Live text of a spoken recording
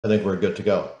I think we're good to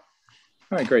go.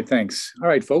 All right, great, thanks. All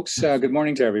right, folks, good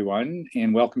morning to everyone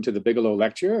and welcome to the Bigelow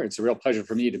Lecture. It's a real pleasure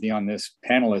for me to be on this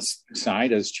panelist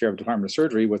side as Chair of Department of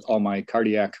Surgery with all my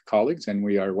cardiac colleagues, and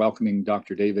we are welcoming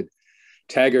Dr. David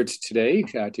Taggart today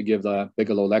to give the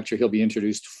Bigelow Lecture. He'll be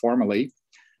introduced formally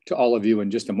to all of you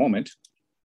in just a moment.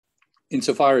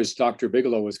 Insofar as Dr.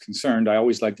 Bigelow is concerned, I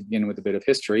always like to begin with a bit of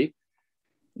history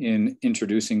in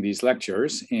introducing these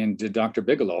lectures. And Dr.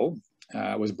 Bigelow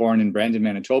was born in Brandon,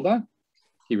 Manitoba.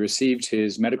 He received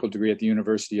his medical degree at the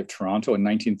University of Toronto in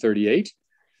 1938.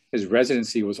 His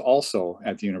residency was also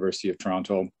at the University of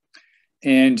Toronto.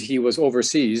 And he was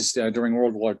overseas during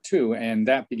World War II, and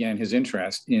that began his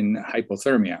interest in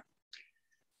hypothermia.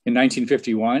 In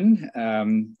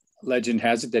 1951, legend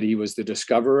has it that he was the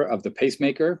discoverer of the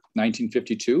pacemaker.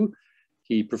 1952,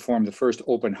 he performed the first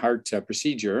open heart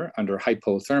procedure under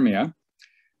hypothermia.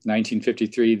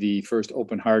 1953, the first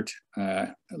open heart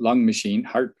lung machine,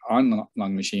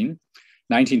 heart-on-lung machine.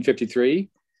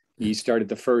 1953, he started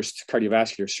the first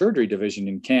cardiovascular surgery division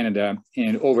in Canada.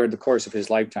 And over the course of his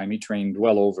lifetime, he trained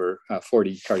well over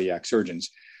 40 cardiac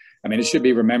surgeons. I mean, it should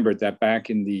be remembered that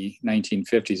back in the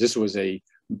 1950s, this was a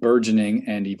burgeoning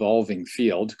and evolving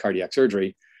field, cardiac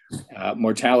surgery.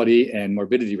 Mortality and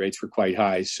morbidity rates were quite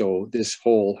high. So this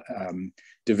whole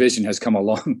division has come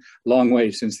a long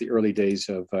way since the early days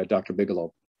of Dr.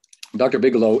 Bigelow. Dr.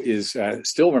 Bigelow is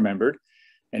still remembered,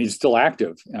 and he's still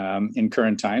active in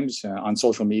current times on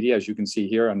social media, as you can see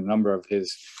here on a number of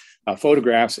his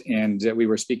photographs. And we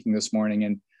were speaking this morning,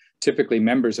 and typically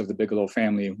members of the Bigelow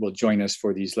family will join us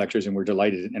for these lectures, and we're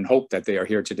delighted and hope that they are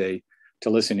here today to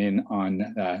listen in on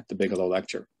the Bigelow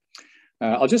Lecture.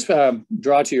 I'll just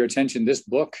draw to your attention this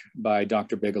book by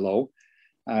Dr. Bigelow.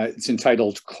 It's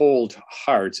entitled Cold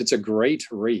Hearts. It's a great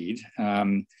read.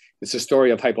 It's a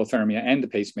story of hypothermia and the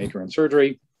pacemaker and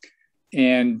surgery.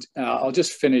 And I'll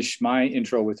just finish my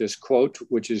intro with this quote,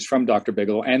 which is from Dr.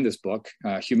 Bigelow and this book.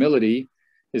 Humility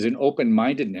is an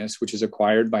open-mindedness which is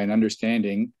acquired by an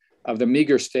understanding of the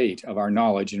meager state of our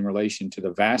knowledge in relation to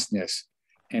the vastness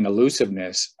and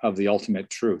elusiveness of the ultimate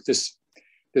truth.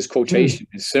 This quotation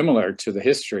is similar to the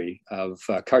history of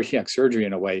cardiac surgery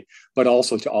in a way, but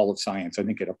also to all of science. I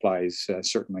think it applies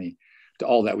certainly to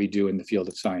all that we do in the field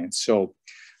of science. So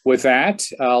with that,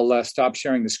 I'll stop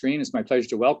sharing the screen. It's my pleasure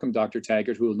to welcome Dr.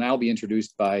 Taggart, who will now be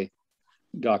introduced by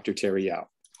Dr. Terry Yao.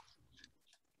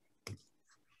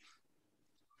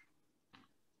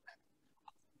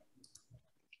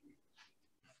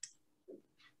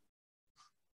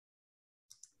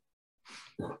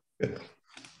 Good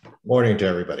morning to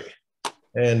everybody.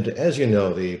 And as you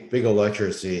know, the Bigelow Lecture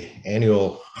is the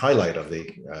annual highlight of the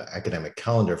academic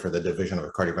calendar for the Division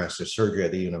of Cardiovascular Surgery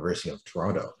at the University of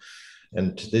Toronto.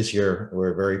 And this year,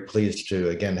 we're very pleased to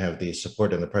again have the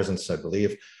support and the presence, I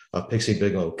believe, of Pixie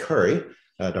Bigelow Curry,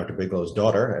 Dr. Bigelow's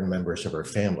daughter, and members of her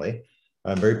family.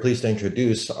 I'm very pleased to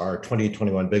introduce our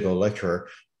 2021 Bigelow Lecturer,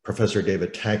 Professor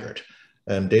David Taggart.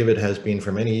 And David has been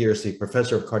for many years the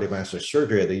professor of cardiovascular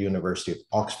surgery at the University of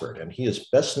Oxford, and he is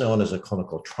best known as a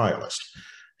clinical trialist.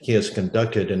 He has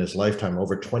conducted in his lifetime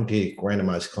over 20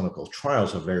 randomized clinical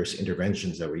trials of various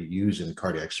interventions that we use in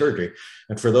cardiac surgery.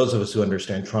 And for those of us who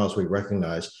understand trials, we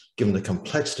recognize, given the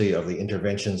complexity of the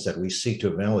interventions that we seek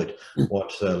to evaluate,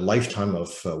 what a lifetime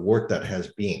of work that has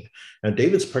been. Now,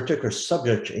 David's particular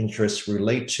subject interests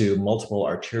relate to multiple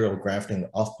arterial grafting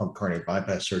off-pump cardiac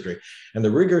bypass surgery and the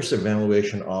rigorous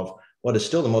evaluation of what is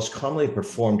still the most commonly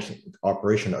performed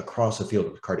operation across the field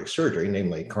of cardiac surgery,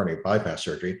 namely cardiac bypass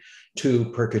surgery, to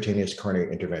percutaneous cardiac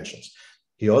interventions.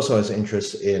 He also has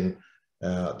interest in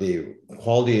the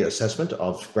quality assessment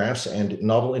of grafts and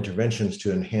novel interventions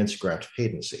to enhance graft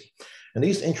patency. And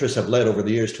these interests have led over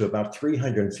the years to about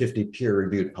 350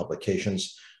 peer-reviewed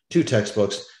publications, 2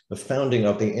 textbooks, the founding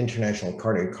of the International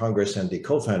Cardiac Congress, and the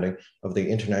co-founding of the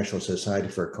International Society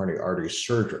for Cardiac Artery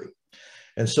Surgery.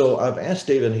 And so I've asked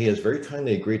David, and he has very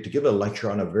kindly agreed to give a lecture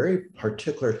on a very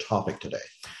particular topic today.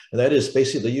 And that is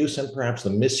basically the use and perhaps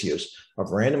the misuse of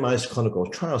randomized clinical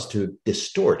trials to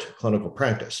distort clinical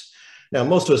practice. Now,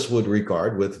 most of us would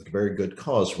regard, with very good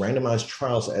cause, randomized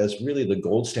trials as really the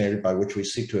gold standard by which we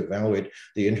seek to evaluate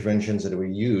the interventions that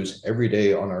we use every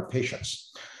day on our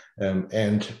patients.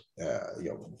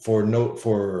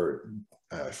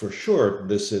 For sure,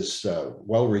 this is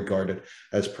well regarded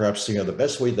as perhaps the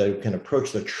best way that we can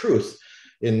approach the truth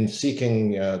in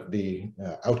seeking the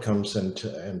outcomes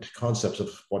and concepts of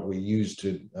what we use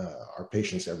to our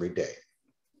patients every day.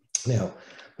 Now,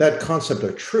 that concept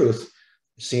of truth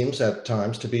seems at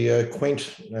times to be a quaint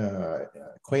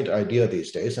idea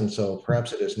these days, and so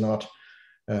perhaps it is not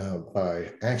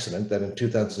by accident that in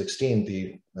 2016,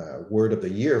 the word of the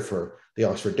year for the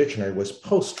Oxford Dictionary was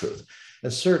post-truth.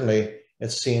 And certainly,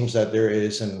 it seems that there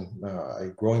is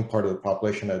a growing part of the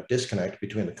population a disconnect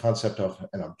between the concept of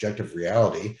an objective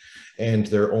reality and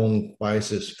their own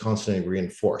biases constantly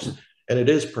reinforced. And it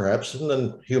is perhaps in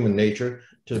the human nature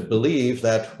to believe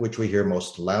that which we hear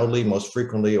most loudly, most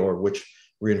frequently, or which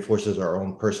reinforces our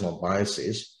own personal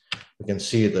biases. We can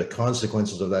see the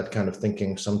consequences of that kind of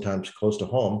thinking sometimes close to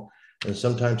home and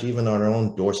sometimes even on our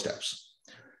own doorsteps.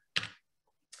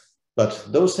 But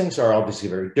those things are obviously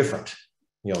very different.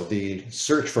 You know, the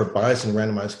search for bias in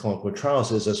randomized clinical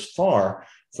trials is as far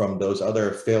from those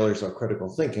other failures of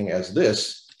critical thinking as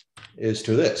this is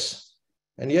to this.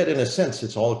 And yet, in a sense,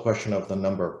 it's all a question of the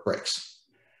number of bricks.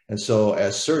 And so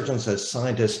as surgeons, as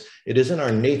scientists, it is in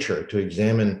our nature to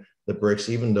examine the bricks,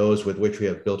 even those with which we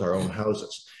have built our own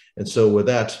houses. And so with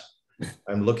that,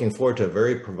 I'm looking forward to a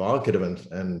very provocative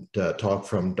and talk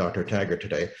from Dr. Taggart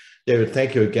today. David,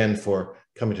 thank you again for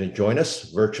coming to join us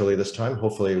virtually this time.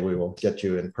 Hopefully we will get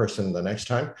you in person the next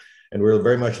time. And we're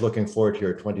very much looking forward to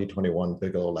your 2021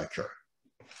 Bigelow Lecture.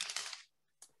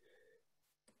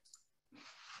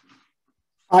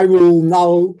 I will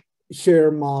now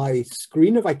share my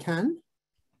screen if I can.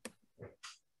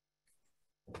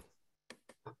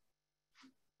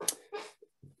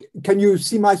 Can you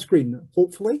see my screen,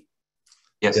 hopefully?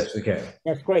 Yes, yes, we can.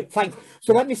 That's great, thanks.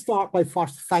 So let me start by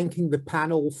first thanking the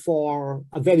panel for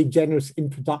a very generous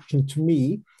introduction to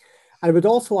me. I would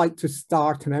also like to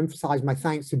start and emphasize my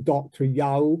thanks to Dr.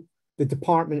 Yao, the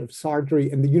Department of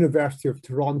Surgery and the University of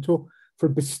Toronto for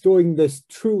bestowing this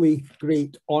truly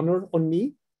great honor on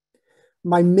me.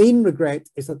 My main regret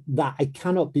is that I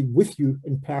cannot be with you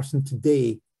in person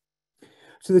today.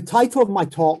 So the title of my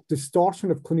talk,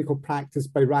 Distortion of Clinical Practice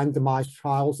by Randomized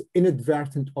Trials,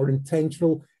 Inadvertent or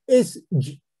Intentional, is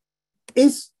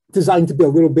designed to be a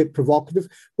little bit provocative,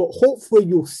 but hopefully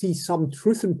you'll see some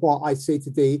truth in what I say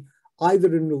today,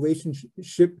 either in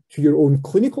relationship to your own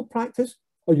clinical practice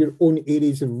or your own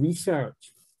areas of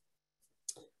research.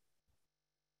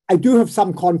 I do have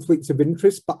some conflicts of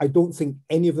interest, but I don't think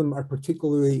any of them are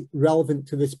particularly relevant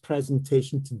to this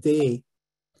presentation today.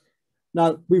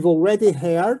 Now, we've already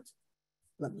heard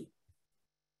from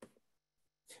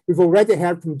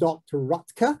Dr.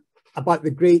 Rutka about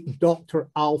the great Dr.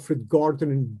 Alfred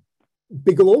Gordon and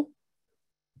Bigelow,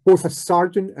 both a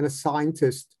surgeon and a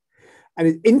scientist.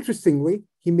 And interestingly,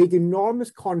 he made enormous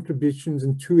contributions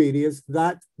in two areas.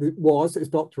 That was, as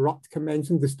Dr. Rutka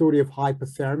mentioned, the story of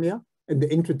hypothermia and the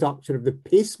introduction of the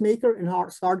pacemaker in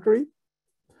heart surgery.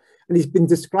 And he's been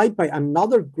described by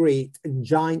another great and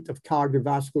giant of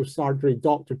cardiovascular surgery,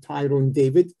 Dr. Tyrone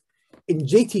David, in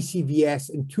JTCVS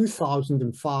in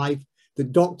 2005,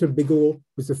 that Dr. Bigelow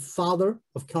was the father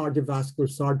of cardiovascular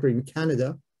surgery in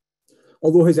Canada,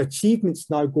 although his achievements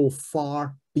now go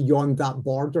far beyond that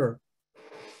border.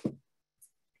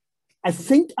 I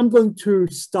think I'm going to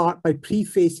start by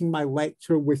prefacing my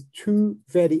lecture with two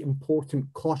very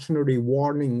important cautionary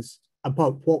warnings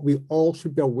about what we all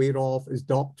should be aware of as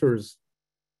doctors,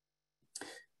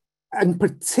 and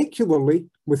particularly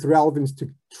with relevance to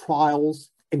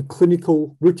trials in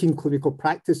routine clinical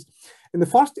practice. And the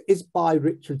first is by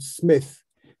Richard Smith.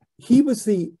 He was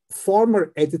the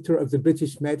former editor of the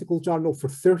British Medical Journal for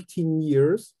 13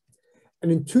 years.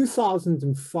 And in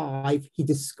 2005, he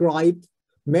described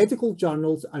medical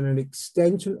journals as an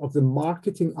extension of the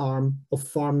marketing arm of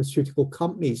pharmaceutical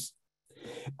companies.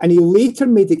 And he later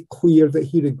made it clear that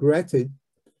he regretted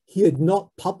he had not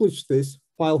published this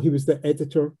while he was the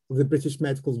editor of the British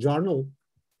Medical Journal.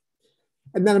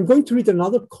 And then I'm going to read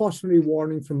another cautionary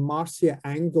warning from Marcia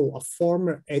Angle, a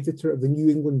former editor of the New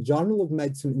England Journal of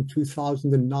Medicine in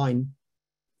 2009.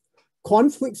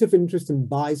 Conflicts of interest and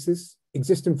biases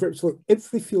exist in virtually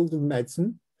every field of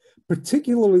medicine,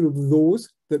 particularly those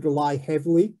that rely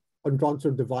heavily on drugs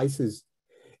or devices.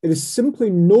 It is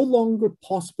simply no longer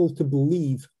possible to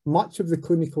believe much of the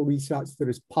clinical research that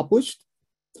is published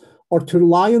or to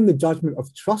rely on the judgment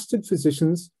of trusted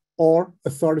physicians or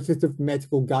authoritative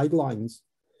medical guidelines.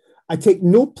 I take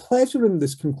no pleasure in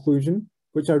this conclusion,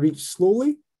 which I reached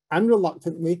slowly and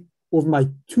reluctantly over my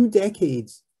 2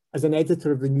 decades as an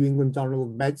editor of the New England Journal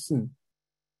of Medicine.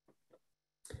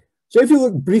 So if you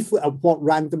look briefly at what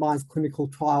randomized clinical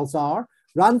trials are,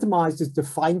 randomized is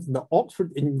defined in the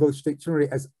Oxford English Dictionary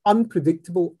as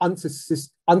unpredictable,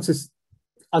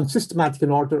 unsystematic in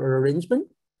order or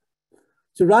arrangement.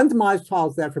 So randomized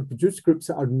trials therefore produce groups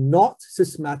that are not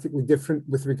systematically different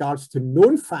with regards to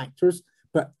known factors,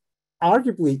 but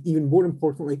arguably even more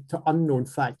importantly to unknown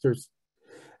factors.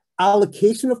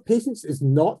 Allocation of patients is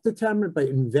not determined by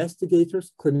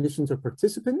investigators, clinicians, or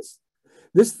participants.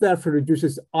 This therefore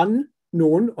reduces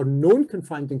unknown or known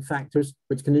confounding factors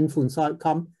which can influence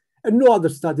outcome, and no other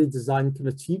study design can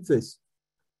achieve this.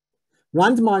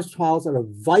 Randomized trials are a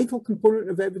vital component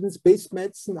of evidence-based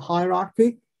medicine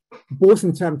hierarchy, both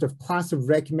in terms of class of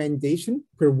recommendation,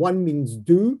 where 1 means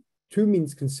do, 2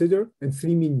 means consider, and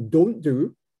 3 means don't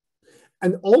do,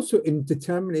 and also in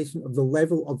determination of the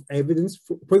level of evidence,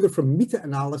 whether from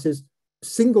meta-analysis,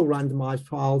 single randomized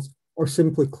trials, or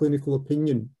simply clinical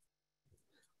opinion.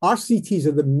 RCTs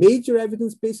are the major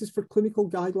evidence basis for clinical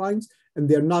guidelines, and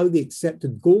they are now the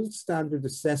accepted gold standard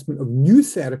assessment of new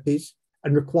therapies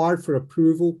and required for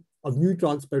approval of new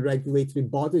drugs by regulatory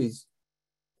bodies.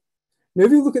 Now,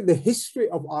 if you look at the history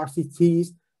of RCTs,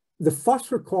 the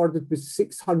first recorded was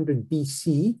 600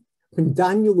 BC, when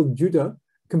Daniel of Judah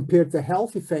compared the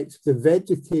health effects of the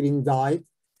vegetarian diet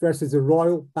versus the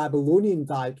royal Babylonian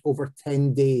diet over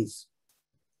 10 days.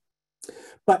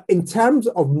 But in terms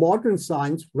of modern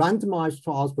science, randomized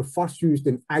trials were first used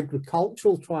in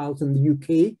agricultural trials in the UK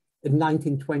in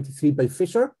 1923 by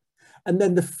Fisher. And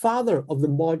then the father of the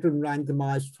modern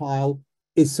randomized trial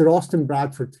is Sir Austin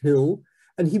Bradford Hill.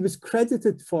 And he was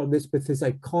credited for this with his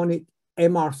iconic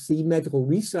MRC, Medical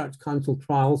Research Council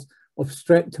trials of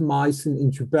streptomycin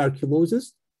in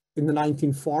tuberculosis in the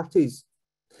 1940s.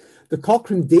 The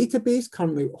Cochrane database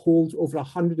currently holds over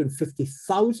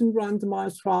 150,000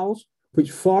 randomized trials,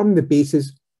 which form the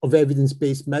basis of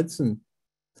evidence-based medicine.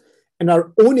 In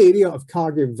our own area of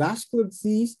cardiovascular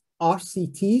disease,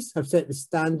 RCTs have set the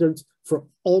standards for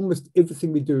almost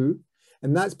everything we do,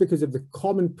 and that's because of the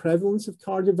common prevalence of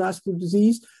cardiovascular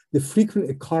disease, the frequent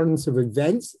occurrence of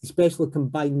events, especially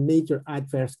combined major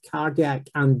adverse cardiac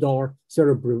and/or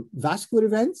cerebrovascular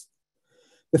events,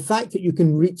 the fact that you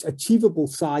can reach achievable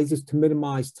sizes to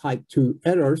minimize type 2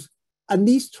 errors, and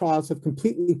these trials have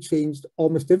completely changed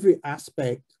almost every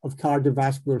aspect of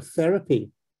cardiovascular therapy.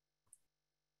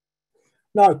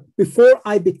 Now, before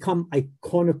I become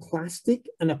iconoclastic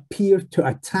and appear to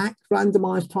attack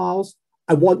randomized trials,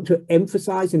 I want to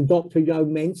emphasize, and Dr. Yao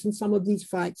mentioned some of these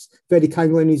facts very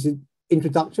kindly in his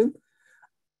introduction.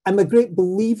 I'm a great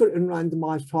believer in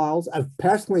randomized trials. I've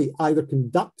personally either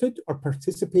conducted or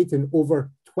participated in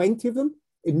over 20 of them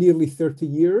in nearly 30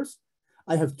 years.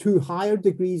 I have 2 higher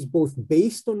degrees, both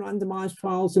based on randomized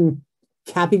trials in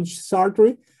cabbage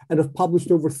surgery, and have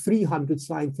published over 300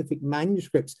 scientific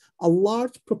manuscripts, a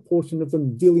large proportion of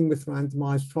them dealing with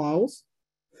randomized trials.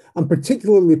 I'm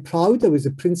particularly proud I was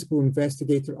a principal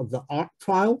investigator of the ARC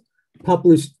trial,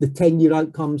 published the 10-year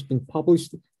outcomes, been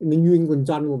published in the New England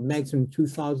Journal of Medicine in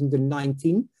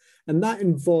 2019, and that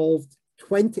involved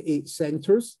 28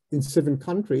 centers in 7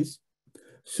 countries.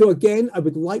 So again, I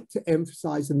would like to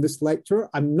emphasize in this lecture,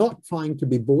 I'm not trying to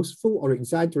be boastful or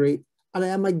exaggerate, and I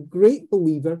am a great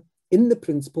believer in the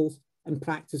principles and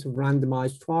practice of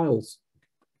randomized trials.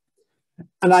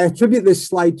 And I attribute this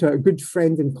slide to a good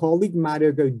friend and colleague,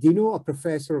 Mario Gaudino, a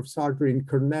professor of surgery in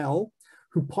Cornell,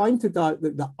 who pointed out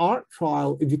that the ARC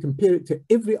trial, if you compare it to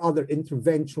every other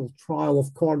interventional trial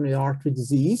of coronary artery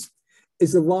disease,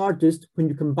 is the largest when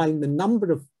you combine the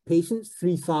number of patients,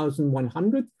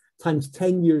 3,100, times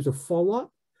 10 years of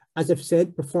follow-up, as I've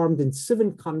said, performed in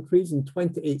 7 countries and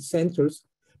 28 centers,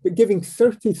 but giving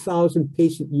 30,000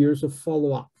 patient years of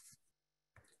follow-up.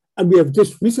 And we have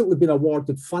just recently been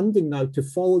awarded funding now to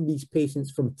follow these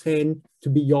patients from 10 to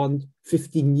beyond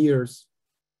 15 years.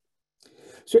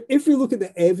 So if we look at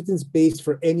the evidence base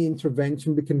for any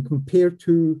intervention, we can compare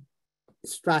 2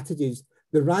 strategies.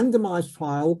 The randomized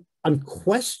trial,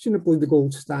 unquestionably the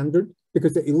gold standard,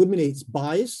 because it eliminates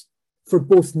bias for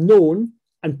both known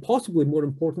and possibly more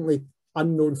importantly,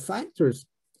 unknown factors.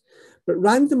 But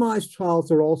randomized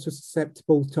trials are also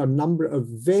susceptible to a number of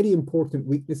very important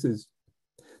weaknesses.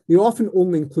 They often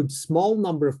only include small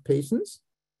number of patients.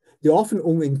 They often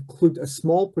only include a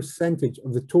small percentage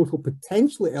of the total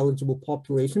potentially eligible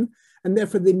population, and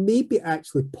therefore they may be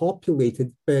actually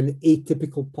populated by an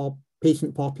atypical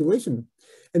patient population.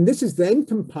 And this is then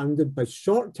compounded by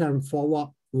short-term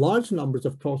follow-up, large numbers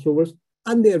of crossovers,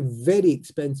 and they're very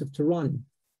expensive to run.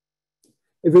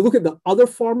 If we look at the other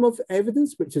form of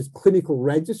evidence, which is clinical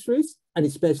registries, and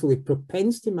especially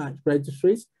propensity match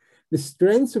registries, the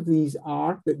strengths of these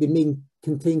are that they may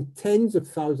contain tens of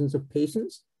thousands of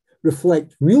patients,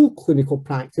 reflect real clinical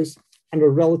practice, and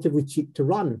are relatively cheap to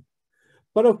run.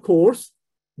 But of course,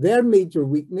 their major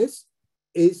weakness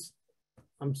is,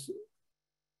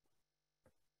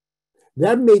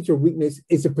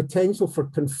 the potential for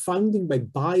confounding by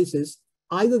biases,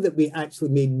 either that we actually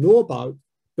may know about,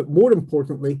 but more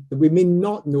importantly, that we may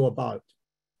not know about.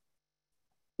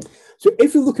 So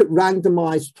if you look at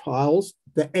randomized trials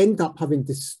that end up having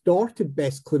distorted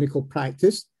best clinical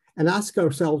practice and ask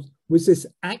ourselves, was this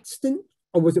accident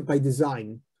or was it by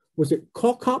design? Was it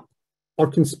cock-up or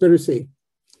conspiracy?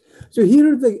 So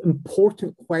here are the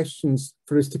important questions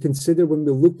for us to consider when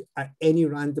we look at any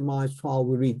randomized trial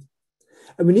we read.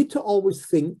 And we need to always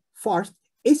think, first,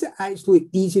 is it actually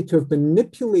easy to have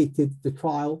manipulated the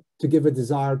trial to give a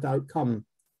desired outcome?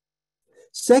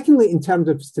 Secondly, in terms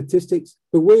of statistics,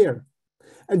 beware.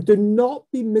 And do not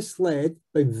be misled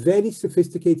by very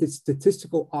sophisticated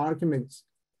statistical arguments.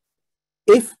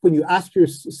 If, when you ask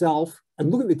yourself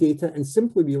and look at the data and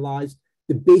simply realize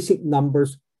the basic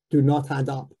numbers do not add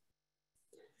up.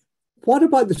 What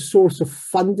about the source of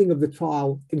funding of the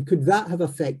trial, and could that have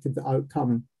affected the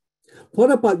outcome?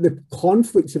 What about the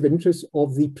conflicts of interest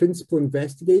of the principal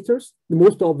investigators, the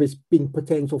most obvious being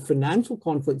potential financial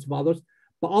conflicts of others,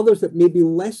 but others that may be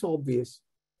less obvious?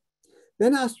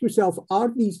 Then ask yourself,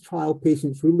 are these trial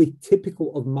patients really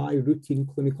typical of my routine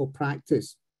clinical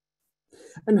practice?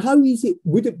 And how easy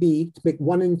would it be to make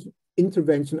one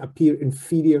intervention appear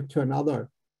inferior to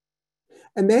another?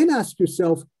 And then ask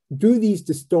yourself, do these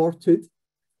distorted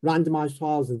randomized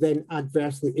trials then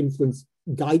adversely influence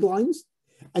guidelines?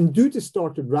 And do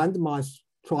distorted randomized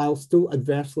trials still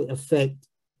adversely affect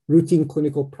routine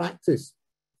clinical practice?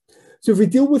 So if we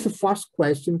deal with the first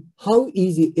question, how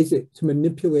easy is it to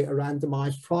manipulate a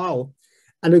randomized trial?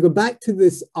 And I go back to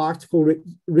this article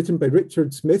written by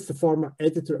Richard Smith, the former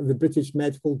editor of the British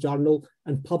Medical Journal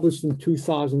and published in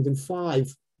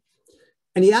 2005.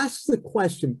 And he asks the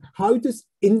question, how does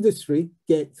industry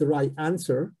get the right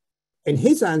answer? And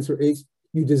his answer is,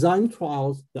 you design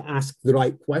trials that ask the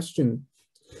right question.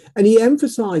 And he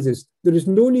emphasizes there is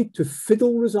no need to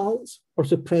fiddle results or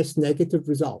suppress negative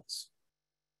results.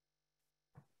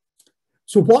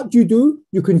 So what do?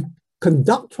 You can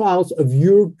conduct trials of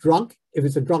your drug, if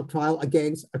it's a drug trial,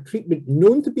 against a treatment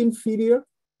known to be inferior.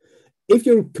 If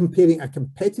you're comparing a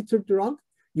competitor drug,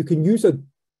 you can use a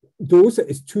dose that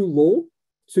is too low,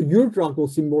 so your drug will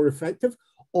seem more effective,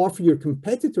 or for your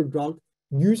competitor drug,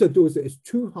 use a dose that is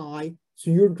too high,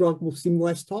 so your drug will seem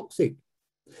less toxic.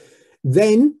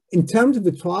 Then, in terms of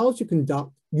the trials you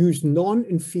conduct, use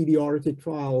non-inferiority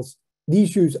trials.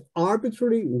 These use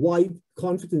arbitrary wide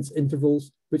confidence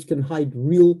intervals which can hide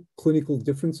real clinical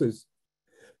differences.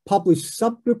 Publish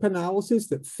subgroup analyses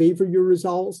that favor your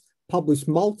results. Publish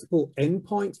multiple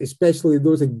endpoints, especially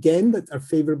those again that are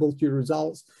favorable to your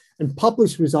results, and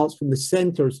publish results from the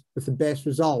centers with the best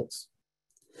results.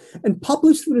 And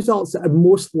publish the results that are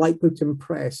most likely to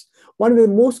impress. One of the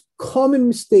most common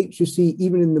mistakes you see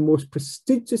even in the most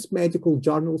prestigious medical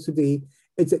journals today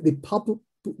is that they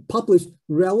publish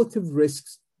relative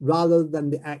risks rather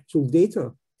than the actual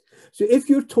data. So if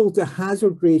you're told the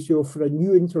hazard ratio for a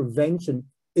new intervention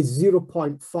is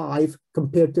 0.5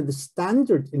 compared to the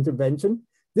standard intervention,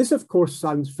 this of course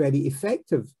sounds very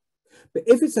effective. But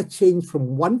if it's a change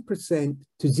from 1%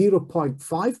 to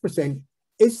 0.5%,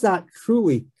 is that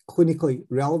truly clinically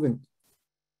relevant?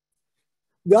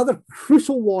 The other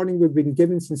crucial warning we've been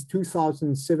given since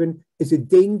 2007 is the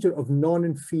danger of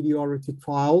non-inferiority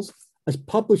trials, as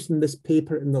published in this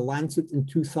paper in The Lancet in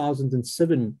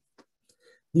 2007.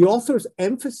 The authors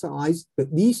emphasize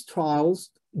that these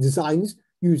trials designs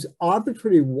use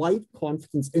arbitrary wide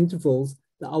confidence intervals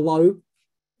that allow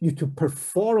you to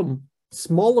perform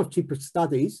smaller, cheaper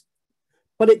studies,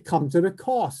 but it comes at a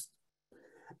cost.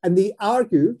 And they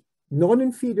argue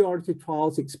non-inferiority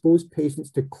trials expose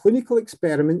patients to clinical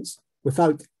experiments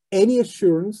without any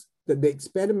assurance that the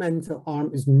experimental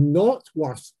arm is not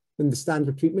worse than the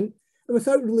standard treatment, and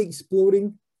without really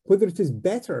exploring whether it is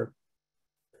better.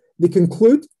 They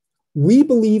conclude, we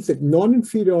believe that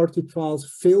non-inferiority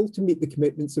trials fail to meet the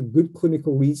commitments of good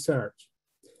clinical research.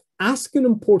 Ask an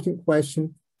important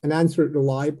question and answer it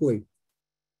reliably.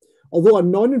 Although a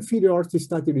non-inferiority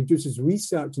study reduces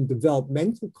research and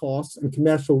developmental costs and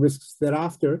commercial risks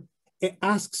thereafter, it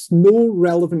asks no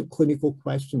relevant clinical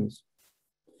questions.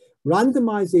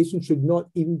 Randomization should not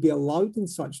even be allowed in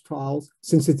such trials,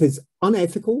 since it is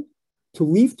unethical to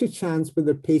leave to chance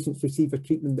whether patients receive a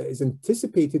treatment that is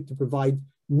anticipated to provide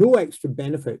no extra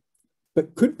benefit,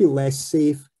 but could be less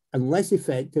safe and less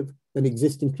effective than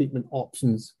existing treatment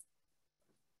options.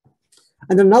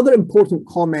 And another important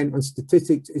comment on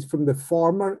statistics is from the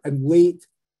former and late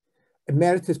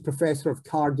Emeritus Professor of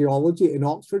Cardiology in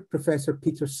Oxford, Professor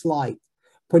Peter Sleight,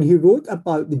 when he wrote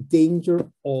about the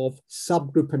danger of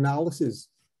subgroup analysis.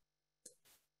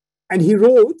 And he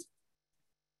wrote,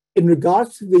 in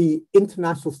regards to the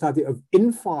international study of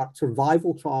infarct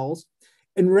survival trials,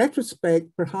 in retrospect,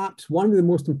 perhaps one of the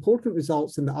most important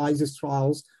results in the ISIS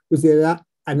trials was the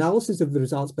analysis of the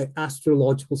results by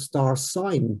astrological star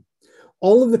sign.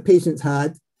 All of the patients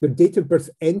had their date of birth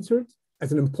entered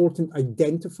as an important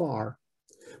identifier.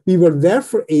 We were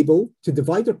therefore able to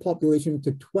divide our population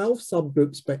into 12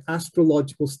 subgroups by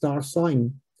astrological star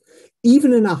sign.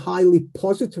 Even in a highly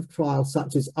positive trial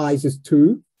such as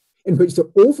ISIS-2, in which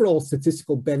the overall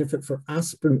statistical benefit for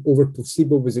aspirin over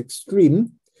placebo was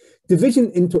extreme,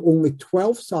 division into only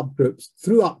 12 subgroups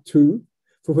threw up 2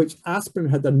 for which aspirin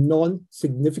had a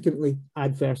non-significantly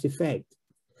adverse effect.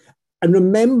 And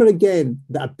remember again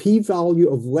that a p-value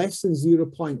of less than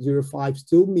 0.05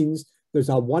 still means there's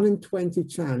a 1 in 20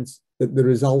 chance that the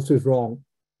result is wrong.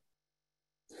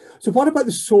 So what about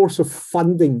the source of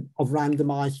funding of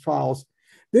randomized trials?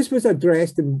 This was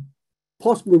addressed in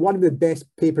possibly one of the best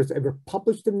papers ever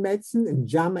published in medicine in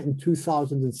JAMA in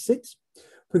 2006,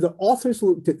 where the authors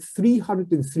looked at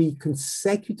 303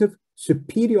 consecutive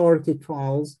superiority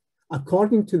trials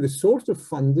according to the source of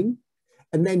funding,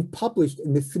 and then published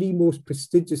in the 3 most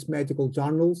prestigious medical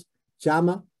journals,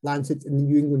 JAMA, Lancet, and the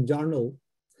New England Journal.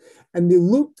 And they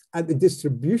looked at the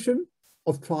distribution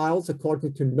of trials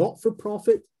according to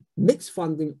not-for-profit, mixed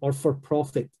funding, or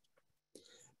for-profit.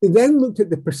 They then looked at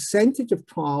the percentage of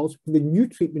trials where the new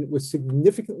treatment was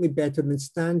significantly better than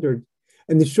standard.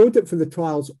 And they showed that for the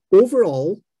trials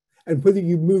overall, and whether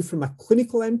you move from a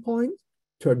clinical endpoint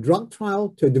to a drug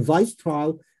trial to a device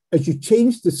trial, as you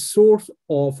change the source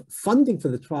of funding for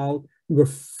the trial, you were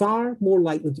far more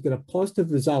likely to get a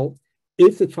positive result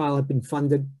if the trial had been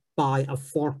funded by a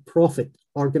for-profit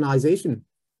organization.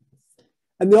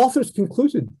 And the authors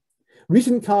concluded,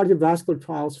 recent cardiovascular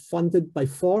trials funded by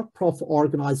for-profit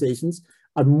organizations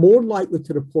are more likely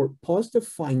to report positive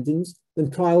findings than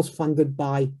trials funded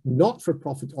by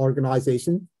not-for-profit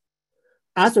organizations,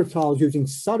 as are trials using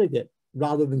surrogate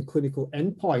rather than clinical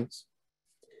endpoints.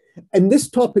 And this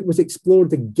topic was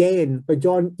explored again by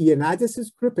John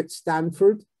Ioannidis' group at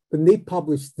Stanford when they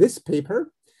published this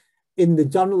paper in the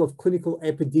Journal of Clinical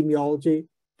Epidemiology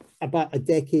about a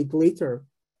decade later.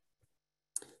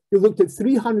 They looked at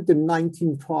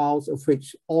 319 trials, of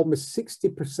which almost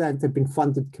 60% had been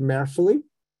funded commercially.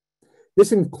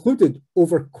 This included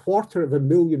over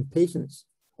 250,000 patients,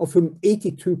 of whom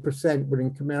 82% were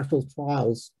in commercial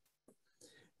trials.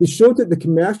 They showed that the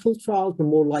commercial trials were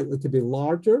more likely to be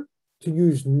larger, to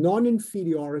use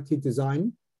non-inferiority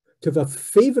design, to have a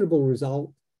favorable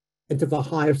result, and to have a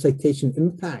higher citation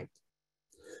impact.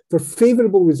 For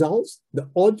favorable results, the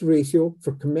odds ratio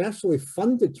for commercially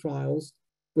funded trials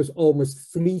was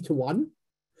almost 3-to-1,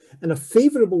 and a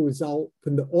favorable result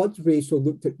when the odds ratio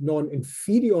looked at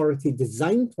non-inferiority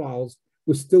design trials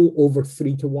was still over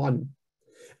 3-to-1.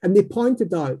 And they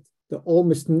pointed out that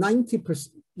almost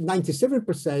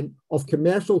 97% of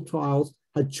commercial trials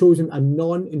had chosen a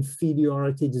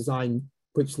non-inferiority design,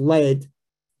 which led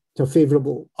to a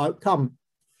favorable outcome.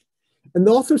 And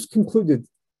the authors concluded,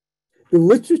 the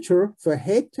literature for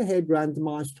head-to-head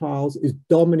randomized trials is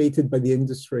dominated by the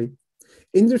industry.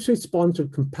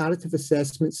 Industry-sponsored comparative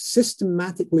assessments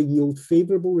systematically yield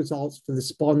favorable results for the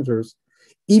responders,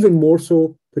 even more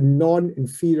so when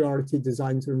non-inferiority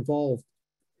designs are involved.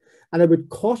 And I would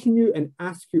caution you and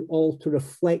ask you all to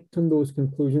reflect on those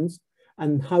conclusions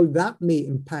and how that may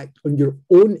impact on your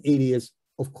own areas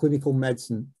of clinical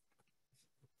medicine.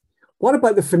 What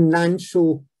about the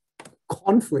financial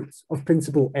conflicts of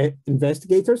principal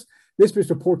investigators? This was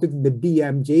reported in the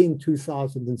BMJ in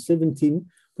 2017,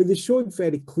 where they showed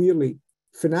very clearly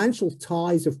financial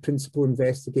ties of principal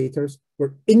investigators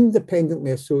were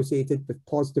independently associated with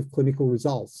positive clinical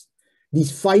results.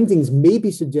 These findings may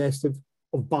be suggestive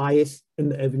of bias in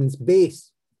the evidence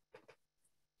base.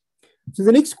 So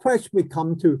the next question we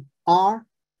come to, are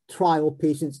trial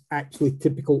patients actually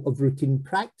typical of routine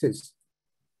practice?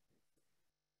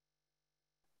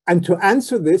 And to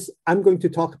answer this, I'm going to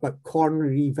talk about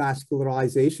coronary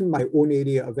revascularization, my own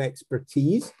area of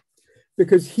expertise,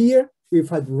 because here we've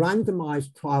had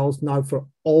randomized trials now for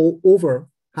over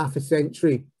half a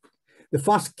century. The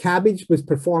first CABBAGE was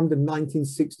performed in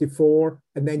 1964,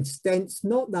 and then stents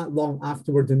not that long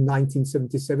afterward in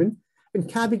 1977. And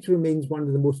CABBAGE remains one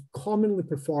of the most commonly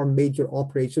performed major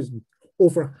operations.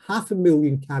 Over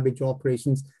 500,000 CABBAGE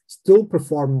operations still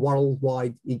performed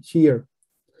worldwide each year.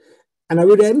 And I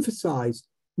would emphasize,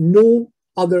 no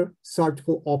other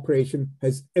surgical operation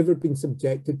has ever been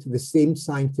subjected to the same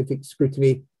scientific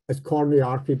scrutiny as coronary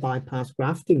artery bypass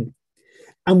grafting.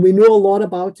 And we know a lot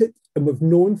about it, and we've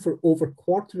known for over a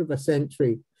quarter of a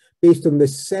century, based on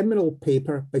this seminal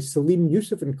paper by Salim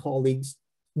Yusuf and colleagues,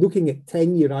 looking at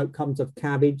 10-year outcomes of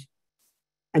CABBAGE,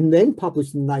 and then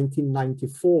published in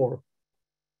 1994.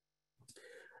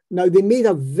 Now, they made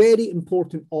a very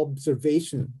important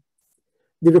observation.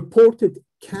 They reported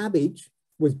CABG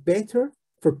was better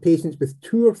for patients with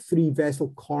 2 or 3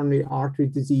 vessel coronary artery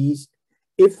disease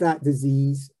if that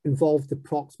disease involved the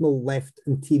proximal left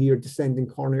anterior descending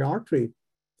coronary artery.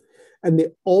 And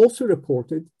they also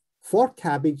reported for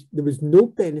CABG, there was no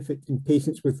benefit in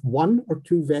patients with 1 or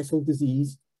 2 vessel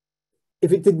disease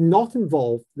if it did not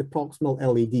involve the proximal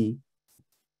LAD.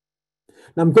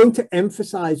 Now, I'm going to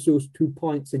emphasize those 2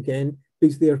 points again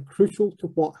because they are crucial to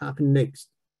what happened next.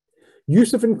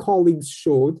 Yusuf and colleagues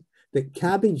showed that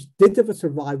CABG did have a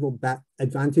survival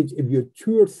advantage if you had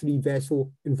 2 or 3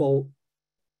 vessel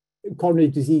coronary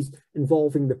disease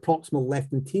involving the proximal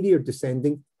left anterior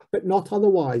descending, but not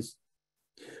otherwise.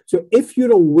 So if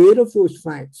you're aware of those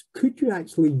facts, could you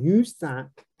actually use that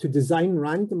to design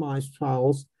randomized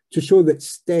trials to show that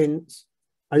stents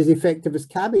are as effective as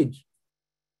CABG?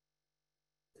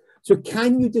 So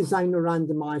can you design a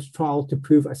randomized trial to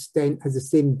prove a stent has the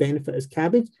same benefit as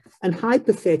CABG? And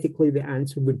hypothetically, the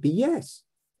answer would be yes.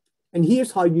 And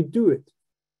here's how you do it.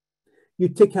 You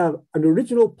take an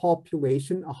original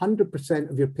population, 100%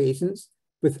 of your patients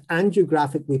with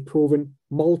angiographically proven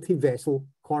multi-vessel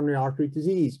coronary artery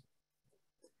disease.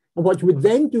 And what you would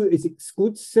then do is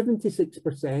exclude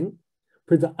 76%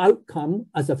 where the outcome,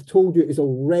 as I've told you, is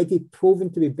already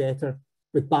proven to be better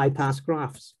with bypass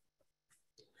grafts.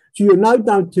 So you're now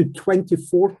down to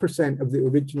 24% of the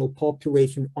original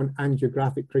population on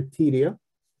angiographic criteria.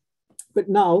 But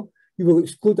now you will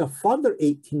exclude a further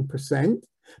 18%,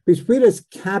 because whereas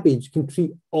CABG can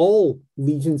treat all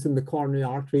lesions in the coronary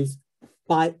arteries,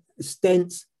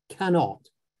 stents cannot.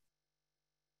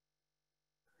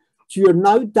 So you're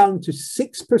now down to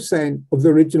 6% of the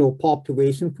original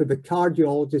population where the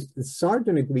cardiologist and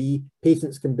surgeon agree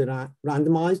patients can be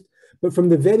randomized. But from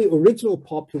the very original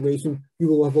population, you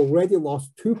will have already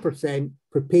lost 2%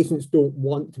 where patients don't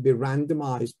want to be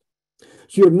randomized.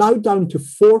 So you're now down to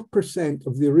 4%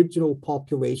 of the original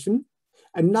population.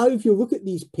 And now if you look at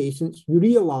these patients, you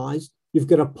realize you've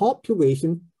got a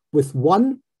population with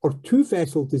 1 or 2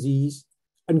 vessel disease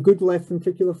and good left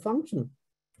ventricular function.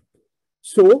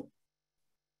 So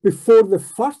before the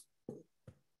first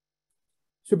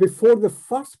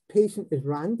patient is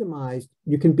randomized,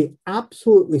 you can be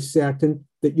absolutely certain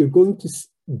that you're going to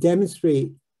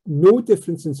demonstrate no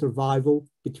difference in survival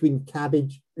between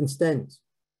CABG and stents.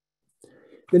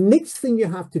 The next thing you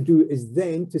have to do is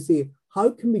then to say, how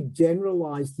can we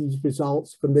generalize these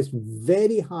results from this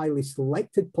very highly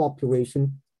selected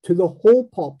population to the whole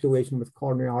population with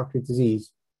coronary artery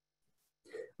disease?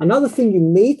 Another thing you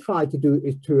may try to do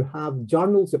is to have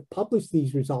journals that publish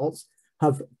these results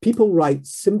have people write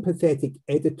sympathetic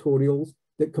editorials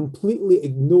that completely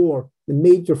ignore the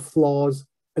major flaws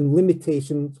and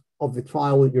limitations of the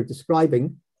trial that you're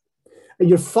describing. And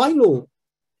your final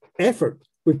effort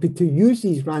would be to use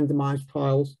these randomized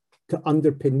trials to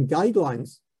underpin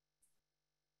guidelines.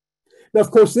 Now,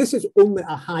 of course, this is only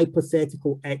a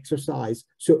hypothetical exercise,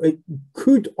 so it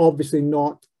could obviously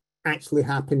not actually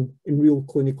happen in real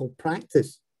clinical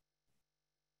practice.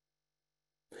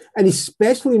 And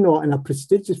especially not in a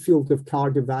prestigious field of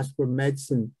cardiovascular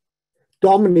medicine,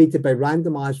 dominated by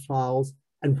randomized trials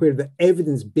and where the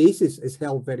evidence basis is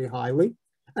held very highly,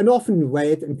 and often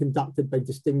led and conducted by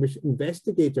distinguished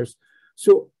investigators.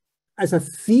 So as a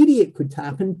theory, it could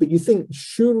happen, but you think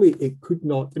surely it could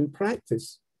not in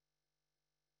practice.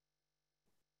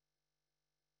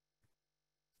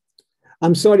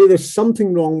 I'm sorry, there's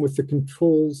something wrong with the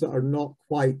controls that are not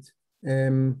quite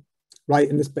right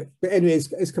in this bit. But anyway,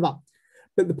 it's come up.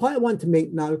 But the point I want to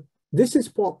make now, this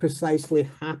is what precisely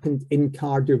happened in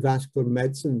cardiovascular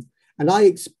medicine. And I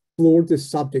explored this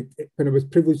subject when I was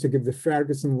privileged to give the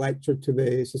Ferguson lecture to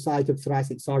the Society of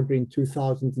Thoracic Surgery in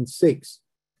 2006.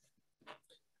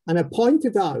 And I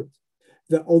pointed out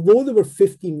that although there were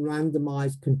 15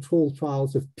 randomized controlled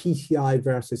trials of PCI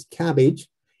versus CABG,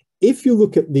 if you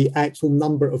look at the actual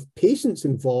number of patients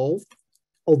involved,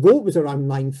 although it was around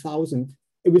 9,000,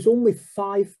 it was only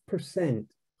 5%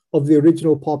 of the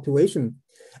original population.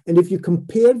 And if you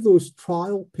compare those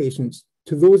trial patients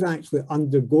to those actually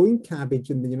undergoing CABG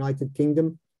in the United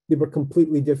Kingdom, they were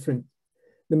completely different.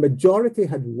 The majority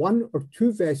had 1 or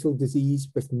 2 vessel disease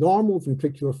with normal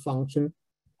ventricular function,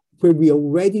 where we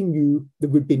already knew there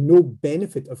would be no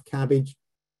benefit of CABG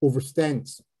over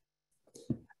stents.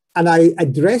 And I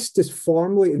addressed this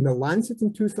formally in the Lancet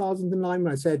in 2009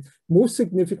 when I said, most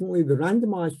significantly, the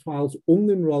randomized trials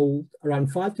only enrolled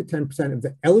around 5 to 10% of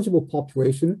the eligible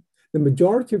population, the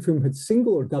majority of whom had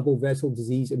single or double vessel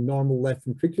disease and normal left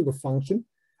ventricular function,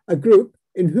 a group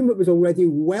in whom it was already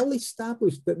well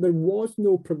established that there was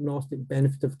no prognostic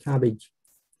benefit of CABG.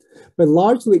 By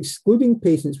largely excluding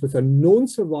patients with a known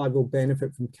survival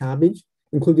benefit from CABG,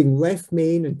 including left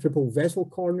main and triple vessel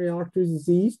coronary artery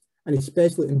disease, and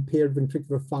especially impaired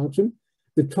ventricular function,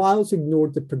 the trials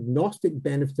ignored the prognostic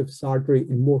benefit of surgery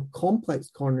in more complex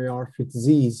coronary artery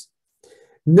disease.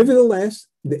 Nevertheless,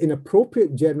 the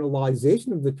inappropriate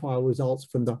generalization of the trial results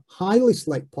from the highly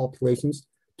select populations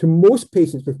to most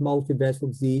patients with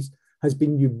multivessel disease has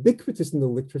been ubiquitous in the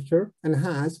literature and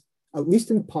has, at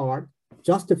least in part,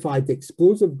 justified the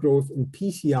explosive growth in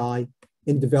PCI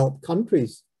in developed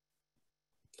countries.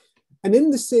 And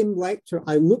in the same lecture,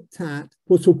 I looked at,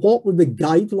 well, so what were the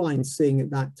guidelines saying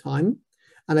at that time?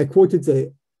 And I quoted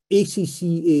the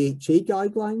ACC-AHA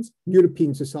guidelines,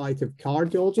 European Society of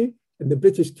Cardiology, and the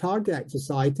British Cardiac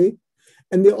Society.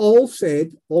 And they all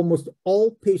said almost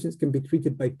all patients can be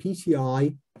treated by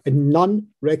PCI and none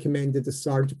recommended a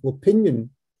surgical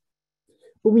opinion.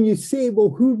 But when you say, well,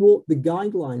 who wrote the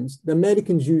guidelines? The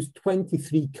Americans used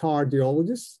 23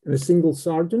 cardiologists and a single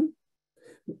surgeon.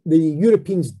 The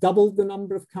Europeans doubled the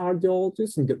number of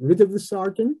cardiologists and got rid of the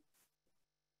surgeon.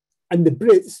 And the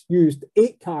Brits used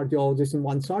 8 cardiologists and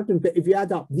 1 surgeon. But if you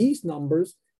add up these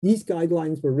numbers, these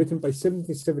guidelines were written by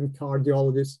 77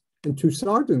 cardiologists and 2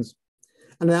 surgeons.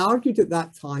 And I argued at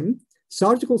that time,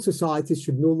 surgical societies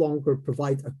should no longer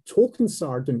provide a token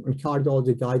surgeon on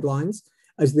cardiology guidelines,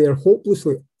 as they are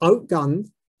hopelessly outgunned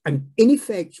and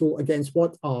ineffectual against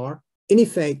what are, in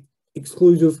effect,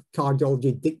 exclusive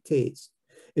cardiology dictates.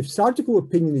 If surgical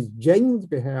opinion is genuinely to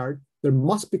be heard, there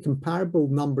must be comparable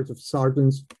numbers of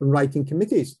surgeons on writing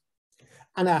committees.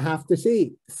 And I have to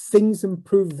say, things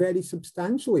improved very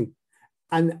substantially.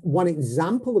 And one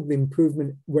example of the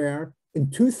improvement were in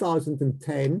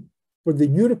 2010, for the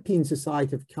European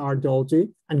Society of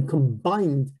Cardiology and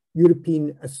combined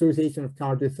European Association of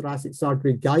Cardiothoracic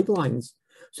Surgery guidelines.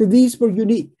 So these were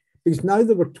unique because now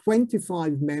there were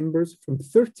 25 members from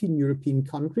 13 European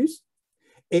countries.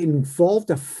 It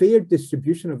involved a fair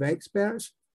distribution of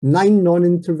experts, 9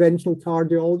 non-interventional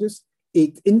cardiologists,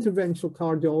 8 interventional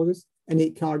cardiologists, and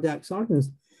 8 cardiac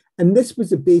surgeons. And this was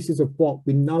the basis of what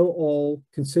we now all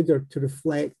consider to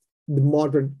reflect the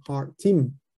modern heart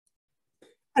team.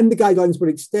 And the guidelines were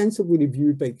extensively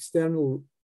reviewed by external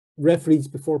referees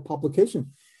before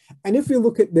publication. And if we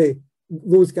look at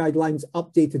those guidelines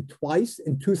updated twice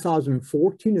in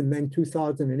 2014 and then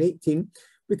 2018,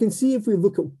 we can see if we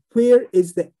look at where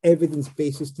is the evidence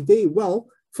basis today. Well,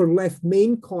 for left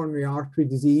main coronary artery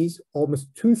disease,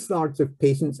 almost 2/3 of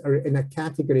patients are in a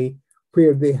category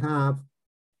where they have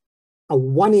a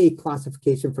 1A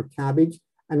classification for CABG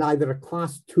and either a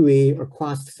class 2A or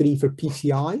class 3 for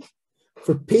PCI.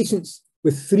 For patients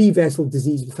with 3-vessel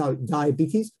disease without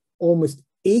diabetes, almost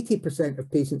 80%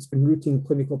 of patients in routine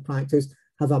clinical practice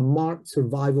have a marked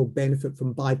survival benefit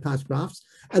from bypass grafts.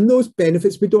 And those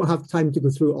benefits, we don't have time to go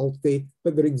through all today,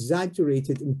 but they're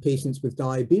exaggerated in patients with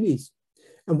diabetes.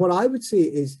 And what I would say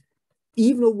is,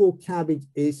 even although CABG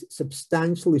is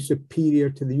substantially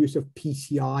superior to the use of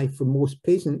PCI for most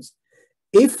patients,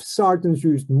 if surgeons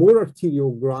used more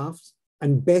arterial grafts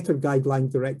and better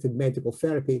guideline-directed medical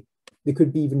therapy, they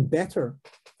could be even better.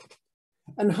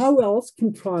 And how else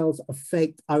can trials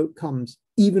affect outcomes,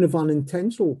 even if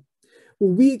unintentional?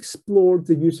 Well, we explored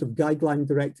the use of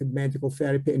guideline-directed medical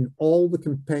therapy in all the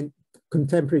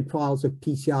contemporary trials of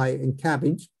PCI and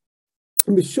CABG,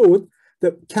 and we showed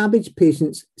that CABG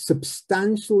patients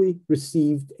substantially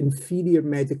received inferior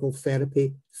medical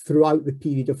therapy throughout the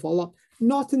period of follow-up,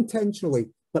 not intentionally,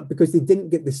 but because they didn't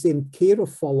get the same care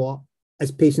of follow-up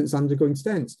as patients undergoing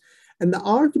stents. And the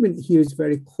argument here is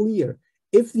very clear.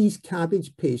 If these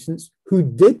CABG patients who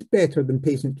did better than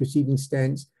patients receiving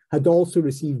stents had also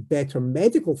received better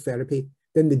medical therapy,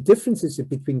 then the differences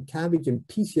between CABG and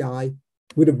PCI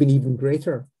would have been even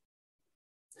greater.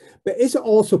 But is it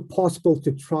also possible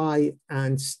to try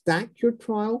and stack your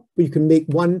trial where you can make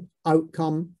one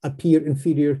outcome appear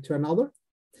inferior to another?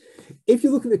 If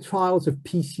you look at the trials of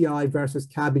PCI versus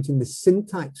CABG in the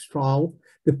Syntax trial,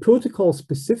 the protocol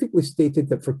specifically stated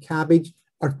that for CABG,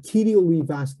 arterial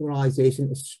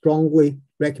revascularization is strongly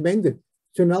recommended.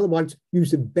 So in other words,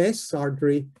 use the best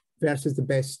surgery versus the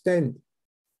best stent.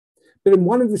 But in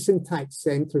one of the Syntax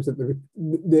centers,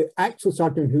 the actual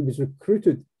surgeon who was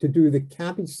recruited to do the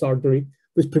CABG surgery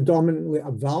was predominantly a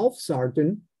valve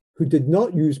surgeon who did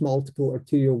not use multiple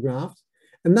arterial grafts.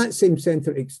 And that same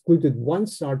center excluded one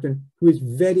surgeon who is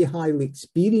very highly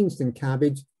experienced in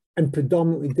CABG and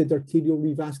predominantly did arterial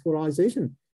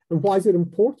revascularization. And why is it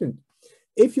important?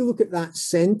 If you look at that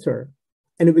center,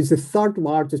 and it was the 3rd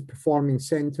largest performing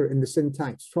center in the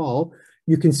Syntax trial,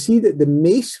 you can see that the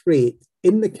MACE rate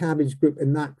in the CABG group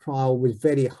in that trial was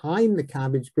very high in the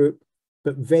CABG group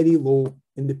but very low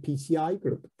in the PCI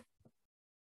group.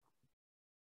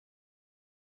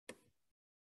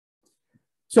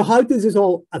 So how does this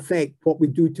all affect what we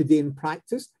do today in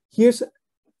practice? Here's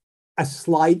a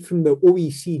slide from the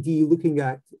OECD looking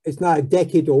at, it's now a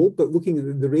decade old, but looking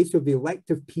at the ratio of the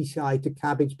elective PCI to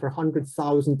CABG per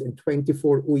 100,000 in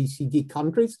 24 OECD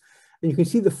countries. And you can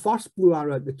see the first blue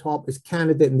arrow at the top is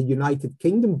Canada and the United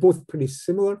Kingdom, both pretty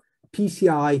similar.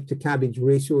 PCI to CABG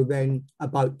ratio then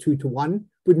about 2 to 1,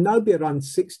 would now be around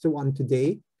 6 to 1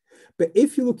 today. But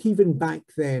if you look even back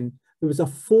then, there was a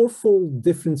fourfold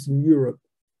difference in Europe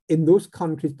in those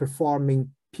countries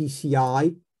performing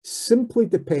PCI, simply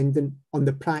dependent on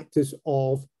the practice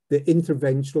of the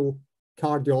interventional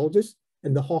cardiologists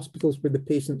in the hospitals where the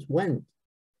patients went.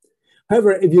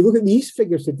 However, if you look at these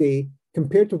figures today,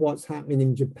 compared to what's happening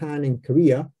in Japan and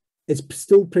Korea, it's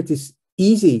still pretty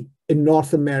easy in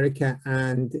North America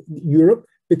and Europe,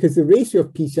 because the ratio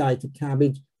of PCI to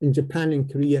CABG in Japan and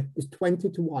Korea is 20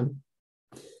 to 1.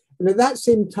 And at that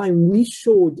same time, we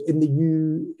showed in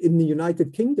the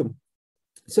United Kingdom,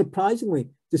 surprisingly,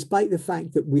 despite the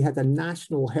fact that we had a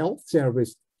national health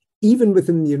service, even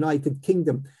within the United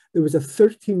Kingdom, there was a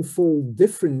 13-fold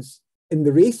difference in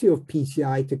the ratio of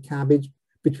PCI to CABG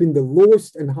between the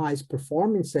lowest and highest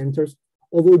performing centres,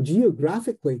 although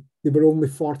geographically they were only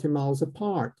 40 miles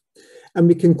apart. And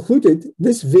we concluded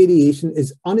this variation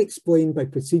is unexplained by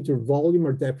procedure volume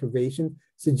or deprivation,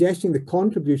 suggesting the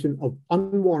contribution of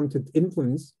unwarranted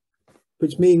influence,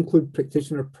 which may include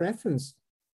practitioner preference.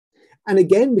 And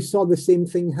again, we saw the same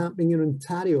thing happening in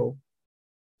Ontario.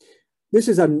 This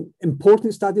is an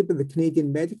important study by the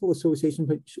Canadian Medical Association,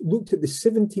 which looked at the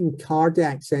 17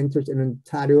 cardiac centres in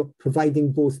Ontario,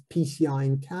 providing both PCI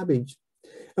and CABG.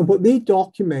 And what they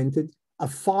documented, a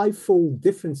 5-fold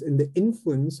difference in the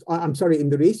influence, in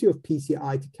the ratio of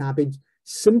PCI to CABG,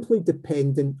 simply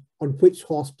dependent on which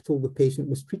hospital the patient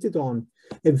was treated on.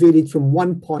 It varied from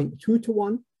 1.2 to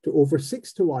 1 to over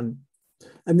 6 to 1.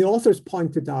 And the authors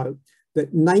pointed out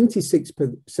that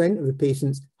 96% of the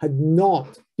patients had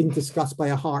not been discussed by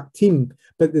a heart team,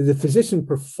 but that the physician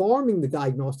performing the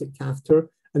diagnostic catheter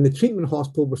and the treatment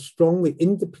hospital were strongly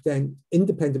independent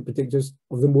predictors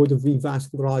of the mode of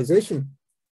revascularization.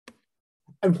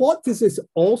 And what does this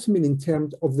also mean in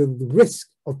terms of the risk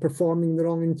of performing the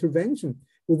wrong intervention?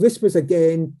 Well, this was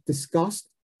again discussed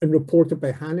and reported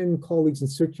by Hannon and colleagues in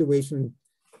Circulation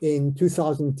in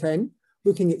 2010,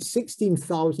 looking at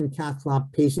 16,000 cath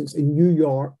lab patients in New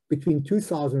York between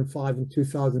 2005 and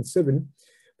 2007,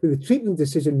 where the treatment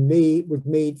decision was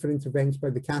made for intervention by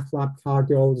the cath lab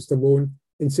cardiologist alone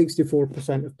in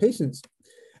 64% of patients.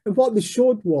 And what they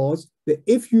showed was that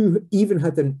if you even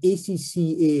had an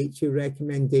ACC-AHA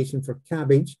recommendation for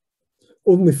CABG,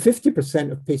 only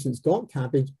 50% of patients got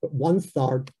CABG, but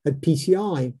 1/3 had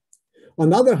PCI. On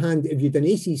the other hand, if you had an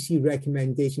ACC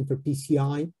recommendation for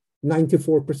PCI,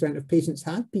 94% of patients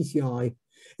had PCI.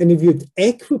 And if you had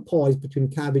equipoise between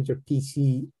CABG or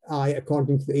PCI,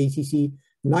 according to the ACC,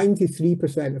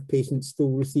 93% of patients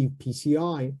still received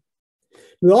PCI.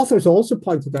 The authors also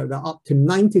pointed out that up to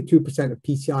 92% of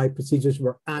PCI procedures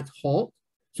were ad hoc,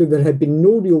 so there had been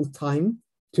no real time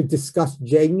to discuss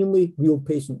genuinely real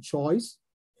patient choice,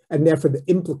 and therefore the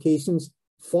implications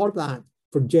for that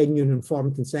for genuine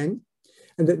informed consent,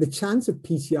 and that the chance of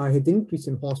PCI had increased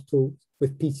in hospitals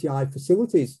with PCI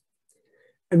facilities.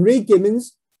 And Ray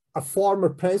Gimmons, a former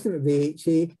president of the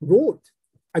AHA, wrote,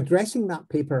 addressing that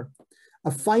paper,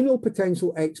 a final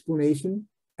potential explanation,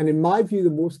 and in my view,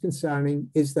 the most concerning,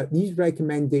 is that these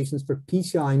recommendations for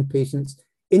PCI in patients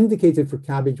indicated for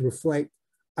CABG reflect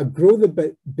a grow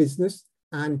the business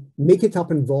and make it up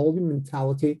in volume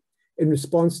mentality in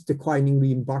response to declining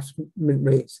reimbursement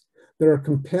rates. There are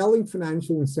compelling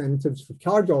financial incentives for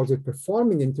cardiologists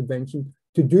performing intervention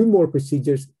to do more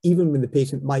procedures, even when the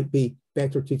patient might be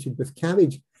better treated with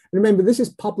CABG. And remember, this is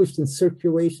published in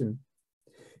Circulation.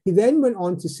 He then went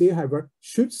on to say, however,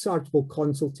 should surgical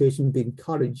consultation be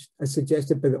encouraged, as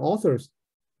suggested by the authors?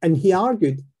 And he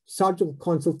argued surgical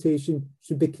consultation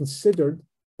should be considered,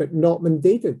 but not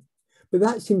mandated. But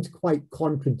that seems quite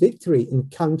contradictory and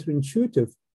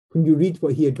counterintuitive when you read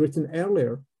what he had written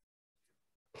earlier.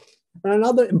 And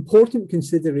another important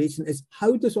consideration is,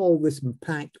 how does all this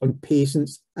impact on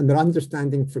patients and their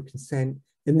understanding for consent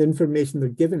in the information they're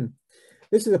given?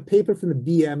 This is a paper from the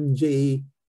BMJ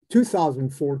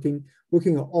 2014,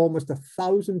 looking at almost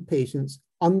 1,000 patients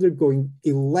undergoing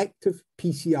elective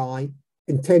PCI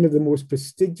in 10 of the most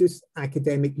prestigious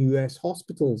academic US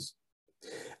hospitals.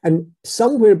 And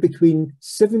somewhere between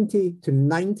 70 to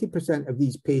 90% of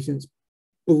these patients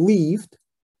believed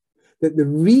that the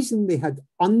reason they had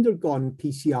undergone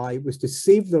PCI was to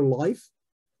save their life,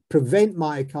 prevent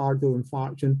myocardial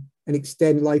infarction, and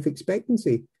extend life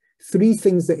expectancy. 3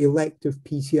 things that elective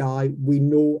PCI we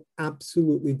know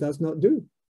absolutely does not do.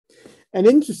 And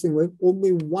interestingly,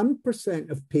 only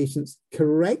 1% of patients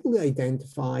correctly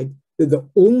identified that the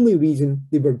only reason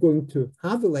they were going to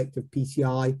have elective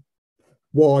PCI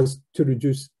was to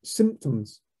reduce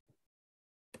symptoms.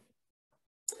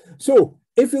 So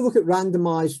if we look at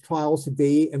randomized trials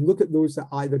today and look at those that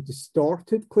either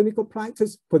distorted clinical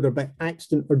practice, whether by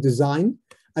accident or design,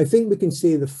 I think we can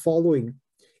say the following.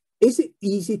 Is it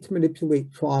easy to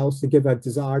manipulate trials to give a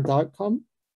desired outcome?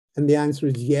 And the answer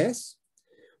is yes.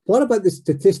 What about the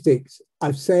statistics?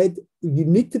 I've said you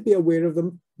need to be aware of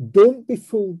them. Don't be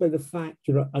fooled by the fact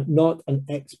you're not an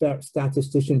expert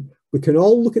statistician. We can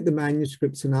all look at the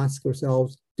manuscripts and ask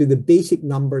ourselves, do the basic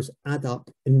numbers add up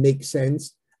and make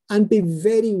sense? And be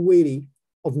very wary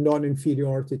of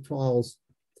non-inferiority trials.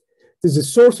 Does the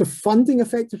source of funding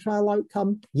affect the trial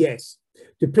outcome? Yes.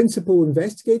 Do principal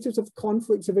investigators have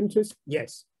conflicts of interest?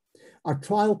 Yes. Are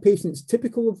trial patients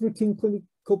typical of routine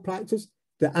clinical practice?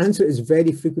 The answer is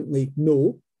very frequently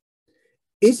no.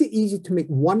 Is it easy to make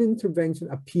one intervention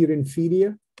appear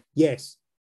inferior? Yes.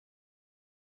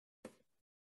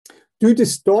 Do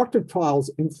distorted trials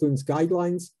influence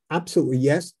guidelines? Absolutely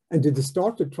yes. And do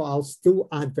distorted trials still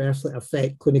adversely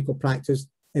affect clinical practice?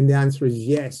 And the answer is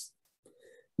yes.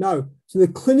 Now, so the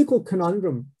clinical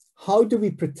conundrum, how do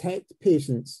we protect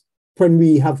patients when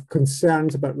we have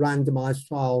concerns about randomized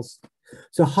trials?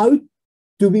 So how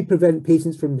do we prevent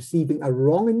patients from receiving a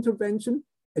wrong intervention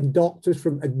and doctors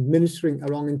from administering a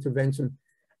wrong intervention?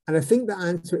 And I think the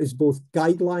answer is both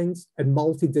guidelines and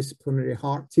multidisciplinary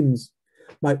heart teams.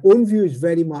 My own view is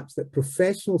very much that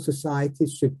professional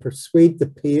societies should persuade the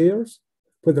payers,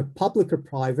 whether public or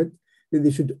private, that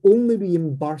they should only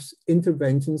reimburse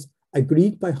interventions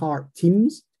agreed by heart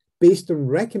teams based on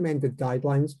recommended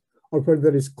guidelines, or where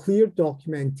there is clear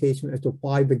documentation as to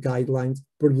why the guidelines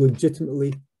were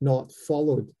legitimately not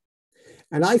followed.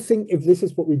 And I think if this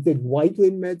is what we did widely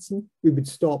in medicine, we would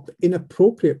stop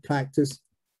inappropriate practice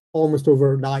almost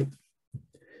overnight.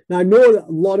 Now, I know that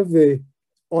a lot of the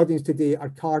audience today are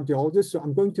cardiologists, so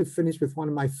I'm going to finish with one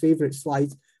of my favorite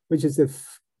slides, which is the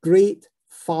great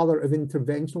father of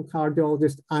interventional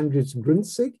cardiologist, Andres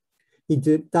Grunzig. He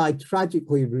died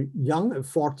tragically young at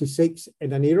 46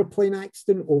 in an aeroplane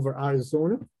accident over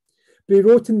Arizona. But he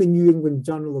wrote in the New England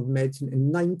Journal of Medicine in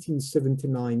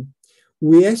 1979,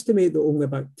 we estimate that only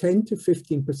about 10 to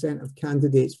 15% of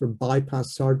candidates for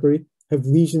bypass surgery have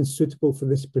lesions suitable for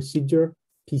this procedure,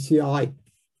 PCI.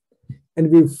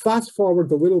 And we'll fast forward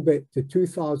a little bit to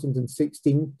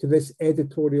 2016 to this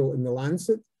editorial in The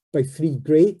Lancet by 3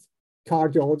 great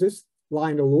cardiologists,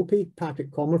 Lionel Opie,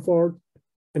 Patrick Comerford,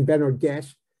 and Bernard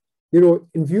Gesch. They wrote,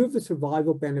 in view of the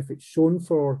survival benefits shown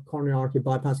for coronary artery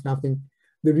bypass grafting,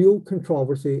 the real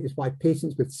controversy is why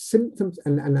patients with symptoms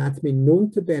and anatomy known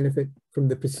to benefit from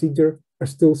the procedure are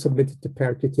still submitted to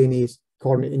percutaneous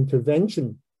coronary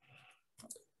intervention.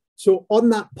 So on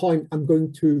that point, I'm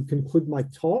going to conclude my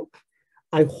talk.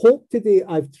 I hope today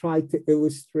I've tried to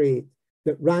illustrate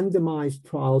that randomized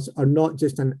trials are not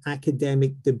just an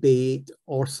academic debate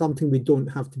or something we don't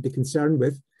have to be concerned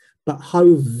with, but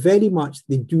how very much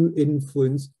they do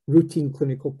influence routine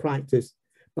clinical practice,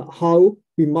 but how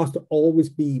we must always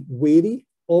be wary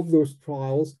of those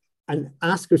trials and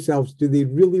ask ourselves, do they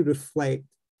really reflect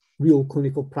real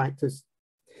clinical practice?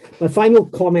 My final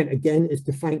comment again is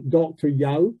to thank Dr.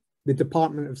 Yao, the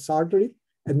Department of Surgery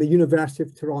and the University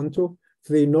of Toronto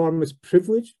for the enormous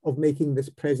privilege of making this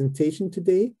presentation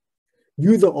today.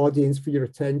 You, the audience, for your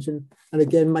attention. And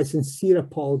again, my sincere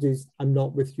apologies, I'm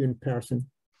not with you in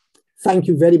person. Thank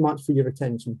you very much for your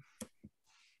attention.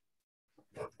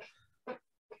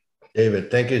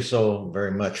 David, thank you so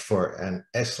very much for an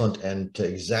excellent and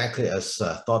exactly as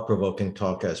thought-provoking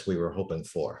talk as we were hoping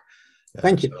for.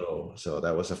 Thank you. So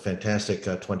that was a fantastic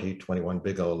 2021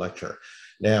 Bigelow Lecture.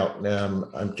 Now,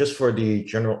 just for the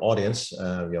general audience,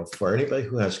 for anybody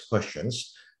who has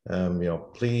questions,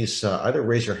 please either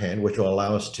raise your hand, which will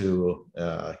allow us to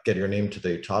get your name to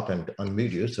the top and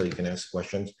unmute you so you can ask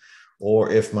questions.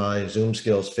 Or if my Zoom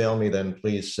skills fail me, then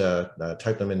please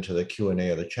type them into the Q&A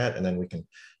of the chat, and then we can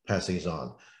pass these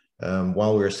on.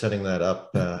 While we were setting that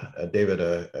up, David,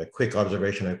 a quick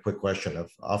observation, a quick question.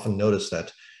 I've often noticed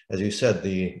that, as you said,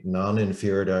 the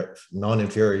non-inferiority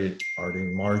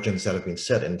margins that have been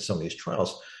set in some of these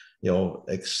trials,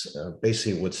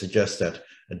 basically would suggest that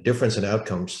a difference in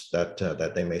outcomes that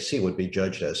they may see would be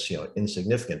judged as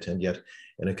insignificant, and yet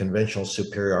in a conventional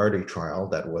superiority trial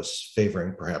that was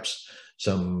favoring perhaps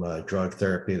some drug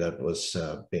therapy that was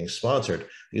being sponsored,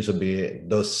 these would be,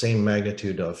 those same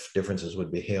magnitude of differences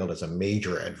would be hailed as a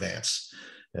major advance.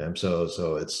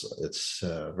 So it's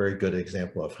a very good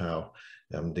example of how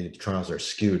the trials are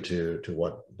skewed to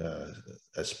what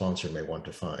a sponsor may want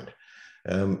to find.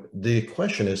 The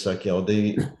question is like,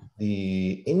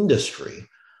 the industry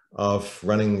of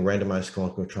running randomized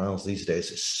clinical trials these days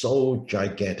is so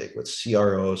gigantic, with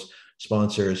CROs,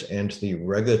 sponsors, and the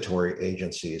regulatory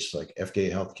agencies like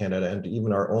FDA, Health Canada, and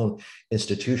even our own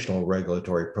institutional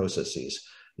regulatory processes,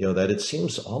 that it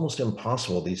seems almost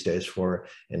impossible these days for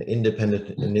an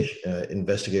independent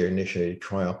investigator-initiated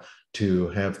trial to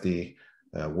have the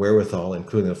wherewithal,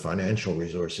 including the financial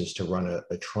resources, to run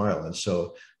a trial. And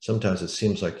so sometimes it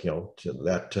seems like,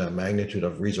 that magnitude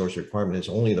of resource requirement is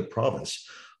only the province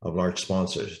of large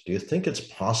sponsors. Do you think it's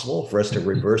possible for us to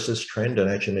reverse this trend and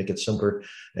actually make it simpler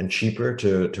and cheaper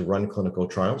to run clinical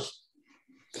trials?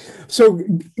 So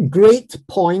great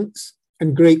points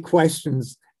and great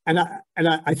questions. And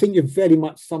I think you've very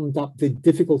much summed up the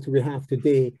difficulty we have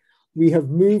today. We have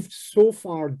moved so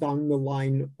far down the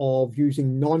line of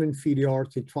using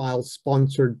non-inferiority trials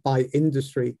sponsored by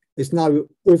industry. It's now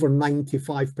over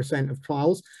 95% of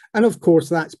trials. And of course,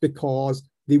 that's because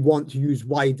they want to use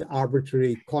wide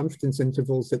arbitrary confidence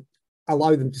intervals that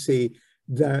allow them to say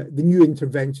the new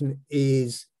intervention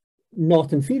is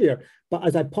not inferior. But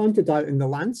as I pointed out in the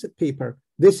Lancet paper,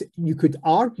 this, you could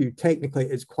argue technically,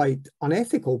 is quite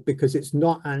unethical because it's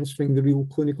not answering the real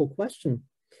clinical question.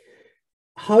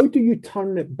 How do you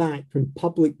turn it back when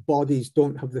public bodies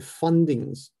don't have the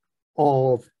fundings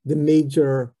of the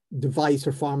major device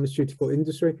or pharmaceutical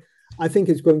industry? I think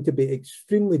it's going to be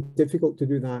extremely difficult to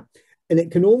do that. And it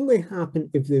can only happen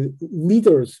if the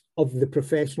leaders of the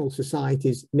professional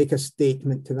societies make a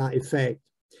statement to that effect.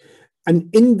 An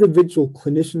individual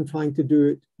clinician trying to do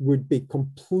it would be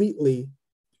completely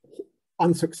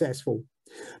unsuccessful.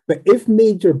 But if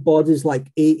major bodies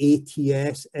like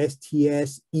AATS,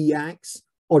 STS, EACTS,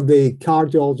 or the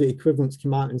cardiology equivalents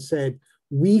come out and said,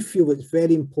 we feel it's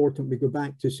very important we go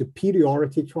back to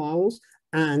superiority trials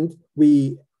and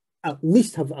we at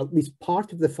least have at least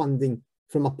part of the funding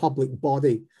from a public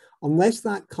body. Unless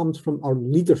that comes from our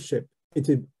leadership,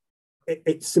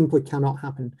 it simply cannot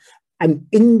happen. An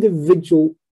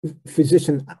individual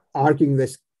physician arguing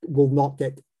this will not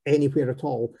get anywhere at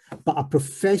all, but a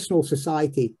professional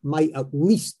society might at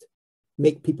least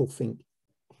make people think.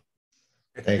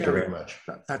 Thank you very much.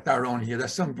 Tyrone here.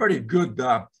 There's some very good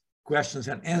questions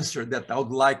and answers that I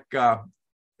would like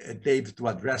Dave to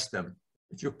address them.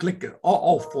 If you click it,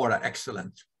 all four are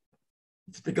excellent.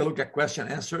 Let's take a look at question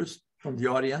answers from the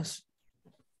audience.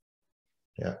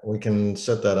 Yeah, we can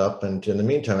set that up. And in the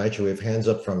meantime, actually, we have hands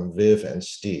up from Viv and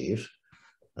Steve.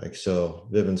 So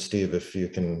Viv and Steve, if you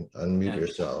can unmute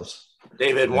yourselves.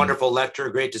 David, wonderful lecture.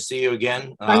 Great to see you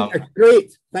again.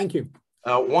 Great, thank you.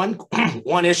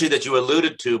 One issue that you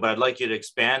alluded to, but I'd like you to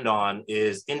expand on,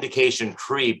 is indication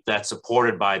creep that's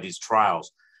supported by these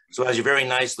trials. So as you very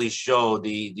nicely showed,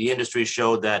 the industry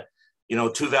showed that,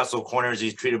 two-vessel coronary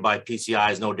disease treated by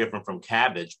PCI is no different from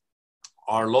CABG.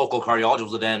 Our local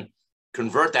cardiologists will then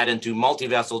convert that into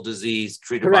multi-vessel disease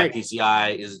treated Correct. by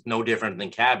PCI is no different than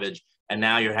CABG. And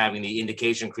now you're having the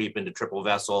indication creep into triple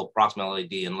vessel, proximal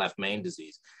LAD, and left main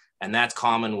disease. And that's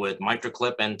common with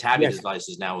MitraClip and TAVI Yes.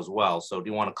 devices now as well. So do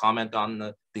you want to comment on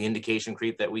the indication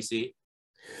creep that we see?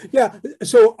 Yeah,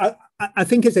 so I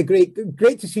think it's a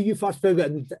great to see you first, Viv,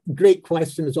 and great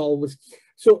question as always.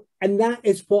 So, and that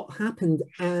is what happened.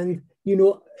 And,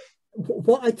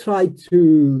 what I tried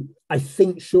to, I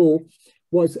think, show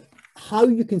was how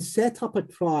you can set up a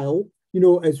trial,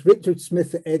 as Richard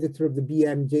Smith, the editor of the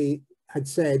BMJ, had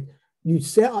said, you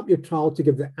set up your trial to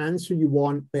give the answer you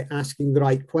want by asking the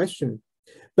right question.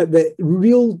 But the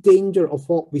real danger of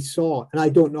what we saw, and I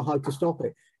don't know how to stop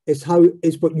it,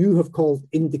 is what you have called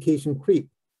indication creep.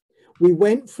 We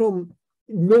went from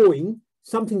knowing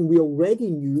something we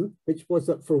already knew, which was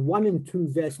that for 1 and 2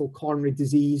 vessel coronary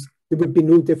disease, there would be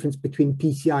no difference between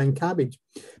PCI and CABG.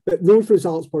 But those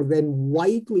results were then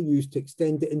widely used to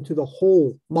extend it into the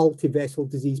whole multi-vessel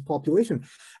disease population.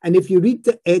 And if you read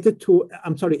the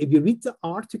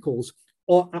articles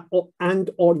or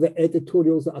the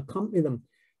editorials that accompany them,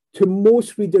 to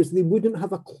most readers, they wouldn't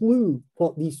have a clue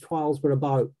what these trials were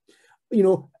about.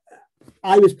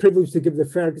 I was privileged to give the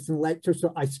Ferguson lecture,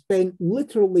 so I spent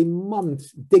literally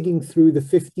months digging through the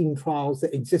 15 trials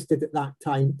that existed at that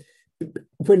time,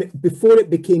 before it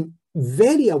became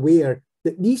very aware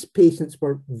that these patients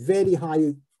were very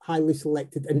highly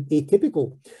selected and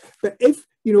atypical. But if,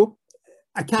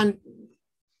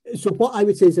 so what I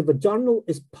would say is if a journal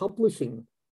is publishing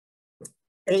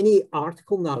any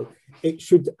article now, it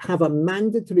should have a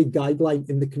mandatory guideline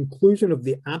in the conclusion of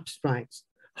the abstracts.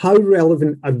 How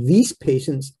relevant are these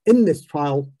patients in this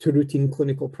trial to routine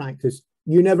clinical practice?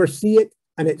 You never see it,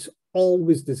 and it's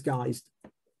always disguised.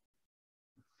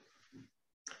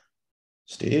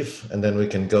 Steve, and then we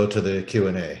can go to the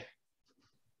Q&A.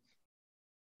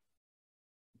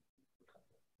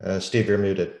 Steve, you're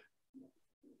muted.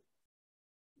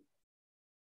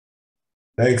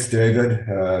 Thanks, David.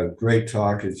 Great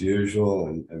talk as usual,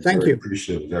 and I'm Thank very you.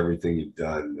 appreciative of everything you've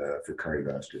done for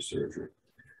cardiovascular surgery.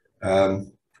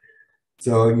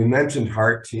 So you mentioned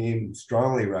heart team,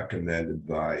 strongly recommended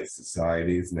by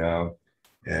societies now,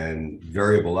 and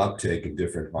variable uptake in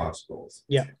different hospitals.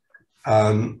 Yeah.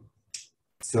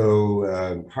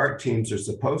 So heart teams are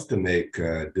supposed to make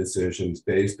decisions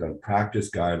based on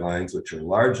practice guidelines, which are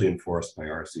largely enforced by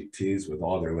RCTs with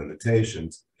all their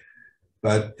limitations.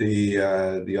 But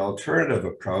the alternative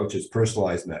approach is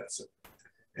personalized medicine.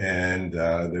 And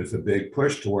there's a big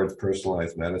push towards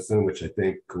personalized medicine, which I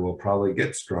think will probably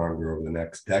get stronger over the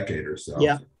next decade or so.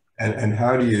 Yeah. And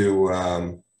how do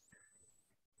you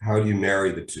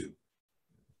marry the two?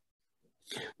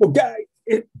 Well,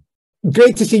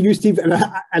 great to see you, Steve, and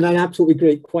an absolutely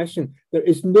great question. There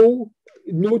is no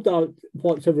doubt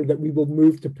whatsoever that we will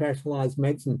move to personalized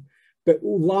medicine. But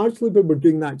largely when we're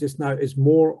doing that just now is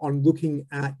more on looking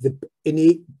at the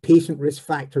innate patient risk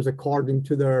factors according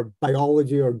to their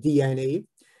biology or DNA.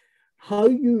 How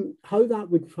that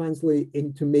would translate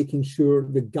into making sure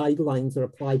the guidelines are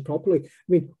applied properly. I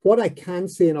mean, what I can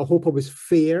say, and I hope I was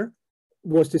fair,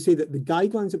 was to say that the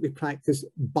guidelines that we practice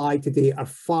by today are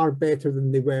far better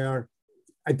than they were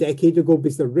a decade ago,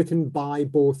 because they're written by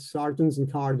both surgeons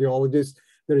and cardiologists.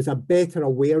 There is a better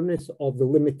awareness of the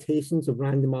limitations of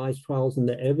randomized trials and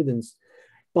the evidence.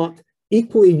 But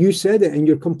equally, you said it, and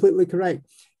you're completely correct.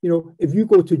 You know, if you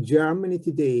go to Germany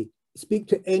today, speak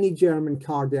to any German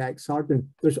cardiac surgeon,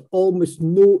 there's almost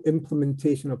no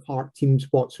implementation of heart teams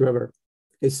whatsoever.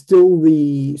 It's still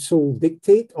the sole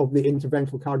dictate of the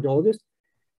interventional cardiologist.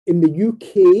 In the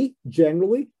UK,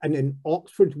 generally, and in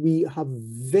Oxford, we have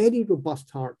very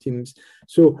robust heart teams.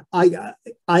 So I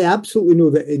absolutely know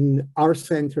that in our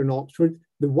centre in Oxford,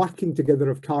 the working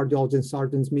together of cardiologists and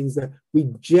surgeons means that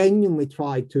we genuinely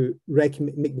try to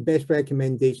make the best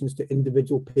recommendations to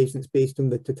individual patients based on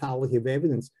the totality of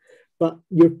evidence. But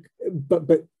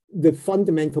the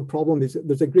fundamental problem is that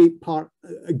there's a great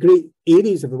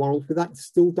areas of the world where that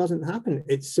still doesn't happen.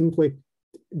 It's simply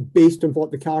based on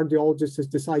what the cardiologist has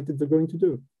decided they're going to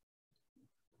do.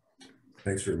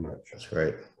 Thanks very much. That's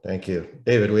great. Thank you.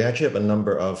 David, we actually have a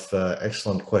number of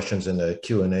excellent questions in the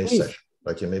Q&A section.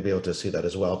 Like you may be able to see that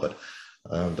as well. But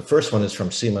the first one is from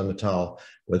Seema Mittal.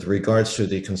 With regards to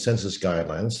the consensus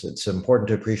guidelines, it's important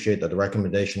to appreciate that the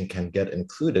recommendation can get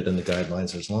included in the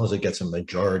guidelines as long as it gets a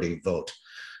majority vote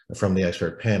from the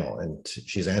expert panel. And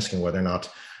she's asking whether or not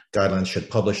guidelines should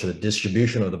publish the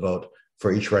distribution of the vote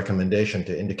for each recommendation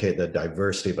to indicate the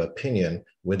diversity of opinion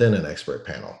within an expert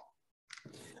panel.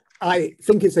 I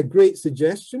think it's a great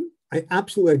suggestion. I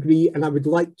absolutely agree. And I would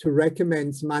like to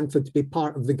recommend Samantha to be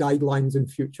part of the guidelines in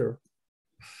future.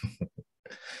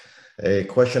 A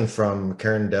question from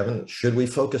Karen Devon. Should we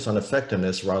focus on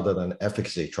effectiveness rather than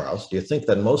efficacy trials? Do you think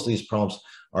that most of these problems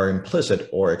are implicit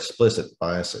or explicit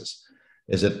biases?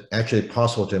 Is it actually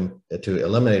possible to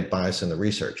eliminate bias in the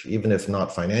research? Even if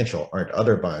not financial, aren't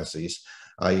other biases,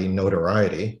 i.e.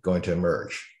 notoriety, going to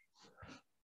emerge?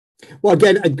 Well,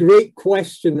 again, a great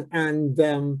question. And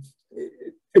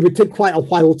it would take quite a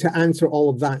while to answer all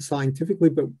of that scientifically.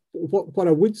 But what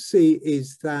I would say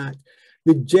is that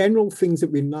the general things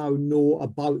that we now know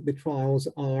about the trials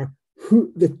are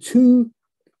the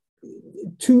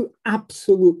two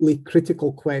absolutely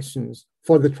critical questions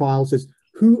for the trials is,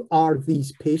 who are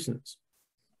these patients?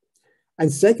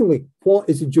 And secondly, what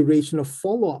is the duration of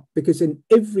follow-up? Because in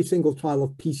every single trial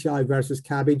of PCI versus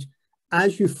CABG,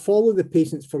 as you follow the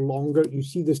patients for longer, you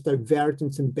see this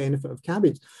divergence in benefit of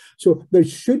CABG. So there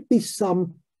should be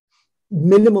some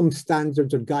minimum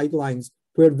standards or guidelines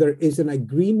where there is an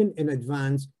agreement in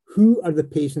advance. Who are the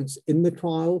patients in the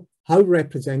trial? How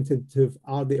representative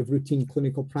are they of routine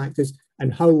clinical practice?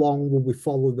 And how long will we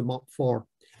follow them up for?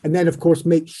 And then, of course,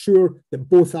 make sure that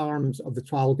both arms of the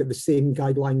trial get the same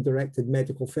guideline-directed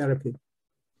medical therapy.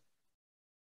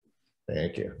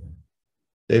 Thank you.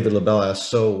 David LaBelle asks,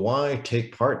 so why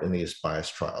take part in these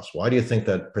biased trials? Why do you think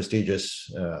that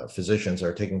prestigious physicians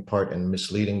are taking part in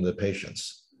misleading the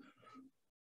patients?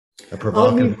 A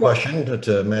provocative question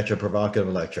to match a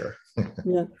provocative lecture.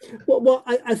 Yeah. Well,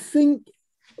 I think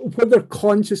whether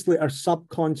consciously or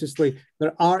subconsciously,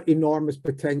 there are enormous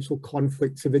potential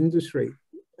conflicts of industry.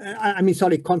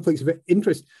 conflicts of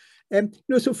interest.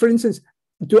 So for instance,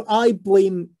 do I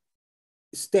blame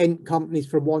stent companies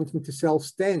for wanting to sell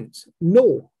stents?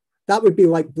 No, that would be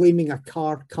like blaming a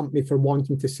car company for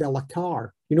wanting to sell a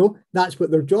car. That's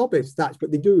what their job is. That's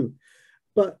what they do.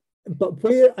 But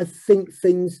where I think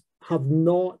things have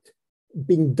not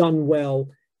been done well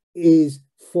is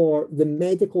for the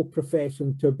medical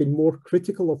profession to have been more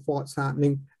critical of what's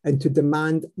happening and to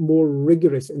demand more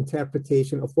rigorous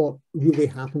interpretation of what really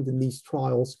happened in these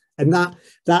trials. And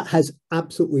that has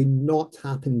absolutely not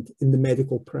happened in the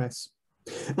medical press.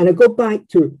 And I go back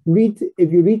to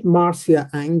if you read Marcia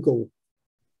Angle,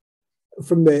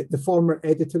 from the former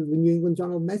editor of the New England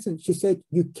Journal of Medicine, she said,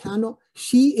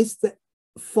 she is the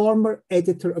former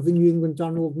editor of the New England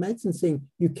Journal of Medicine, saying,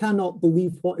 you cannot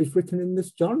believe what is written in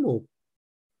this journal.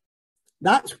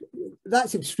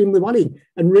 That's extremely worrying.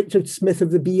 And Richard Smith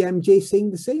of the BMJ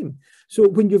saying the same. So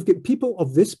when you've got people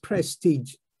of this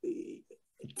prestige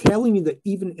telling you that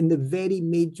even in the very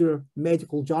major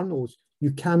medical journals, you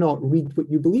cannot read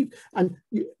what you believe. And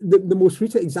the most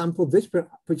recent example of this,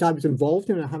 which I was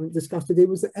involved in and I haven't discussed today,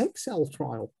 was the Excel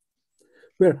trial,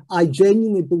 where I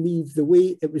genuinely believe the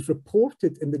way it was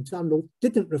reported in the journal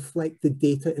didn't reflect the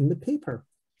data in the paper.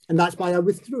 And that's why I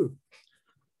withdrew.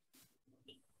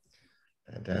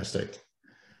 Fantastic.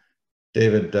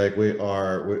 David,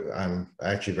 I'm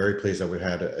actually very pleased that we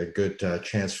had a good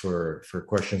chance for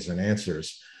questions and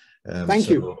answers. Thank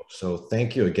you. So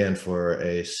thank you again for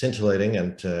a scintillating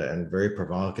and very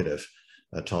provocative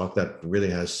talk that really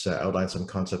has outlined some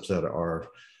concepts that are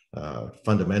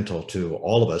fundamental to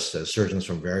all of us as surgeons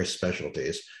from various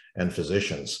specialties and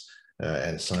physicians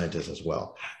and scientists as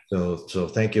well. So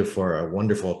thank you for a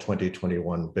wonderful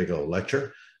 2021 Bigelow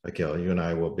Lecture. You and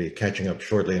I will be catching up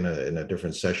shortly in a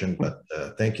different session, but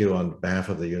thank you on behalf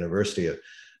of the university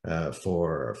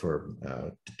for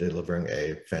delivering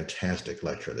a fantastic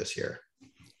lecture this year.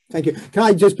 Thank you. Can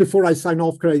I just, before I sign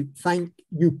off, can I thank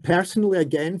you personally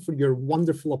again for your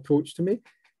wonderful approach to me,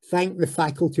 thank the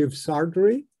Faculty of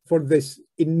Surgery for this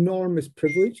enormous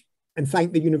privilege, and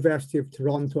thank the University of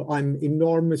Toronto. I'm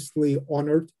enormously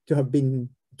honoured to have been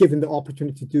given the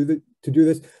opportunity to do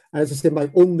this. And as I said,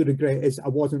 my only regret is I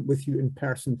wasn't with you in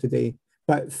person today.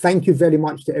 But thank you very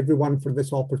much to everyone for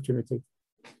this opportunity.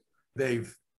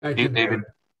 Dave. Thank you, David.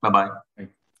 Bye-bye.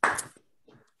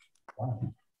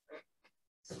 Wow.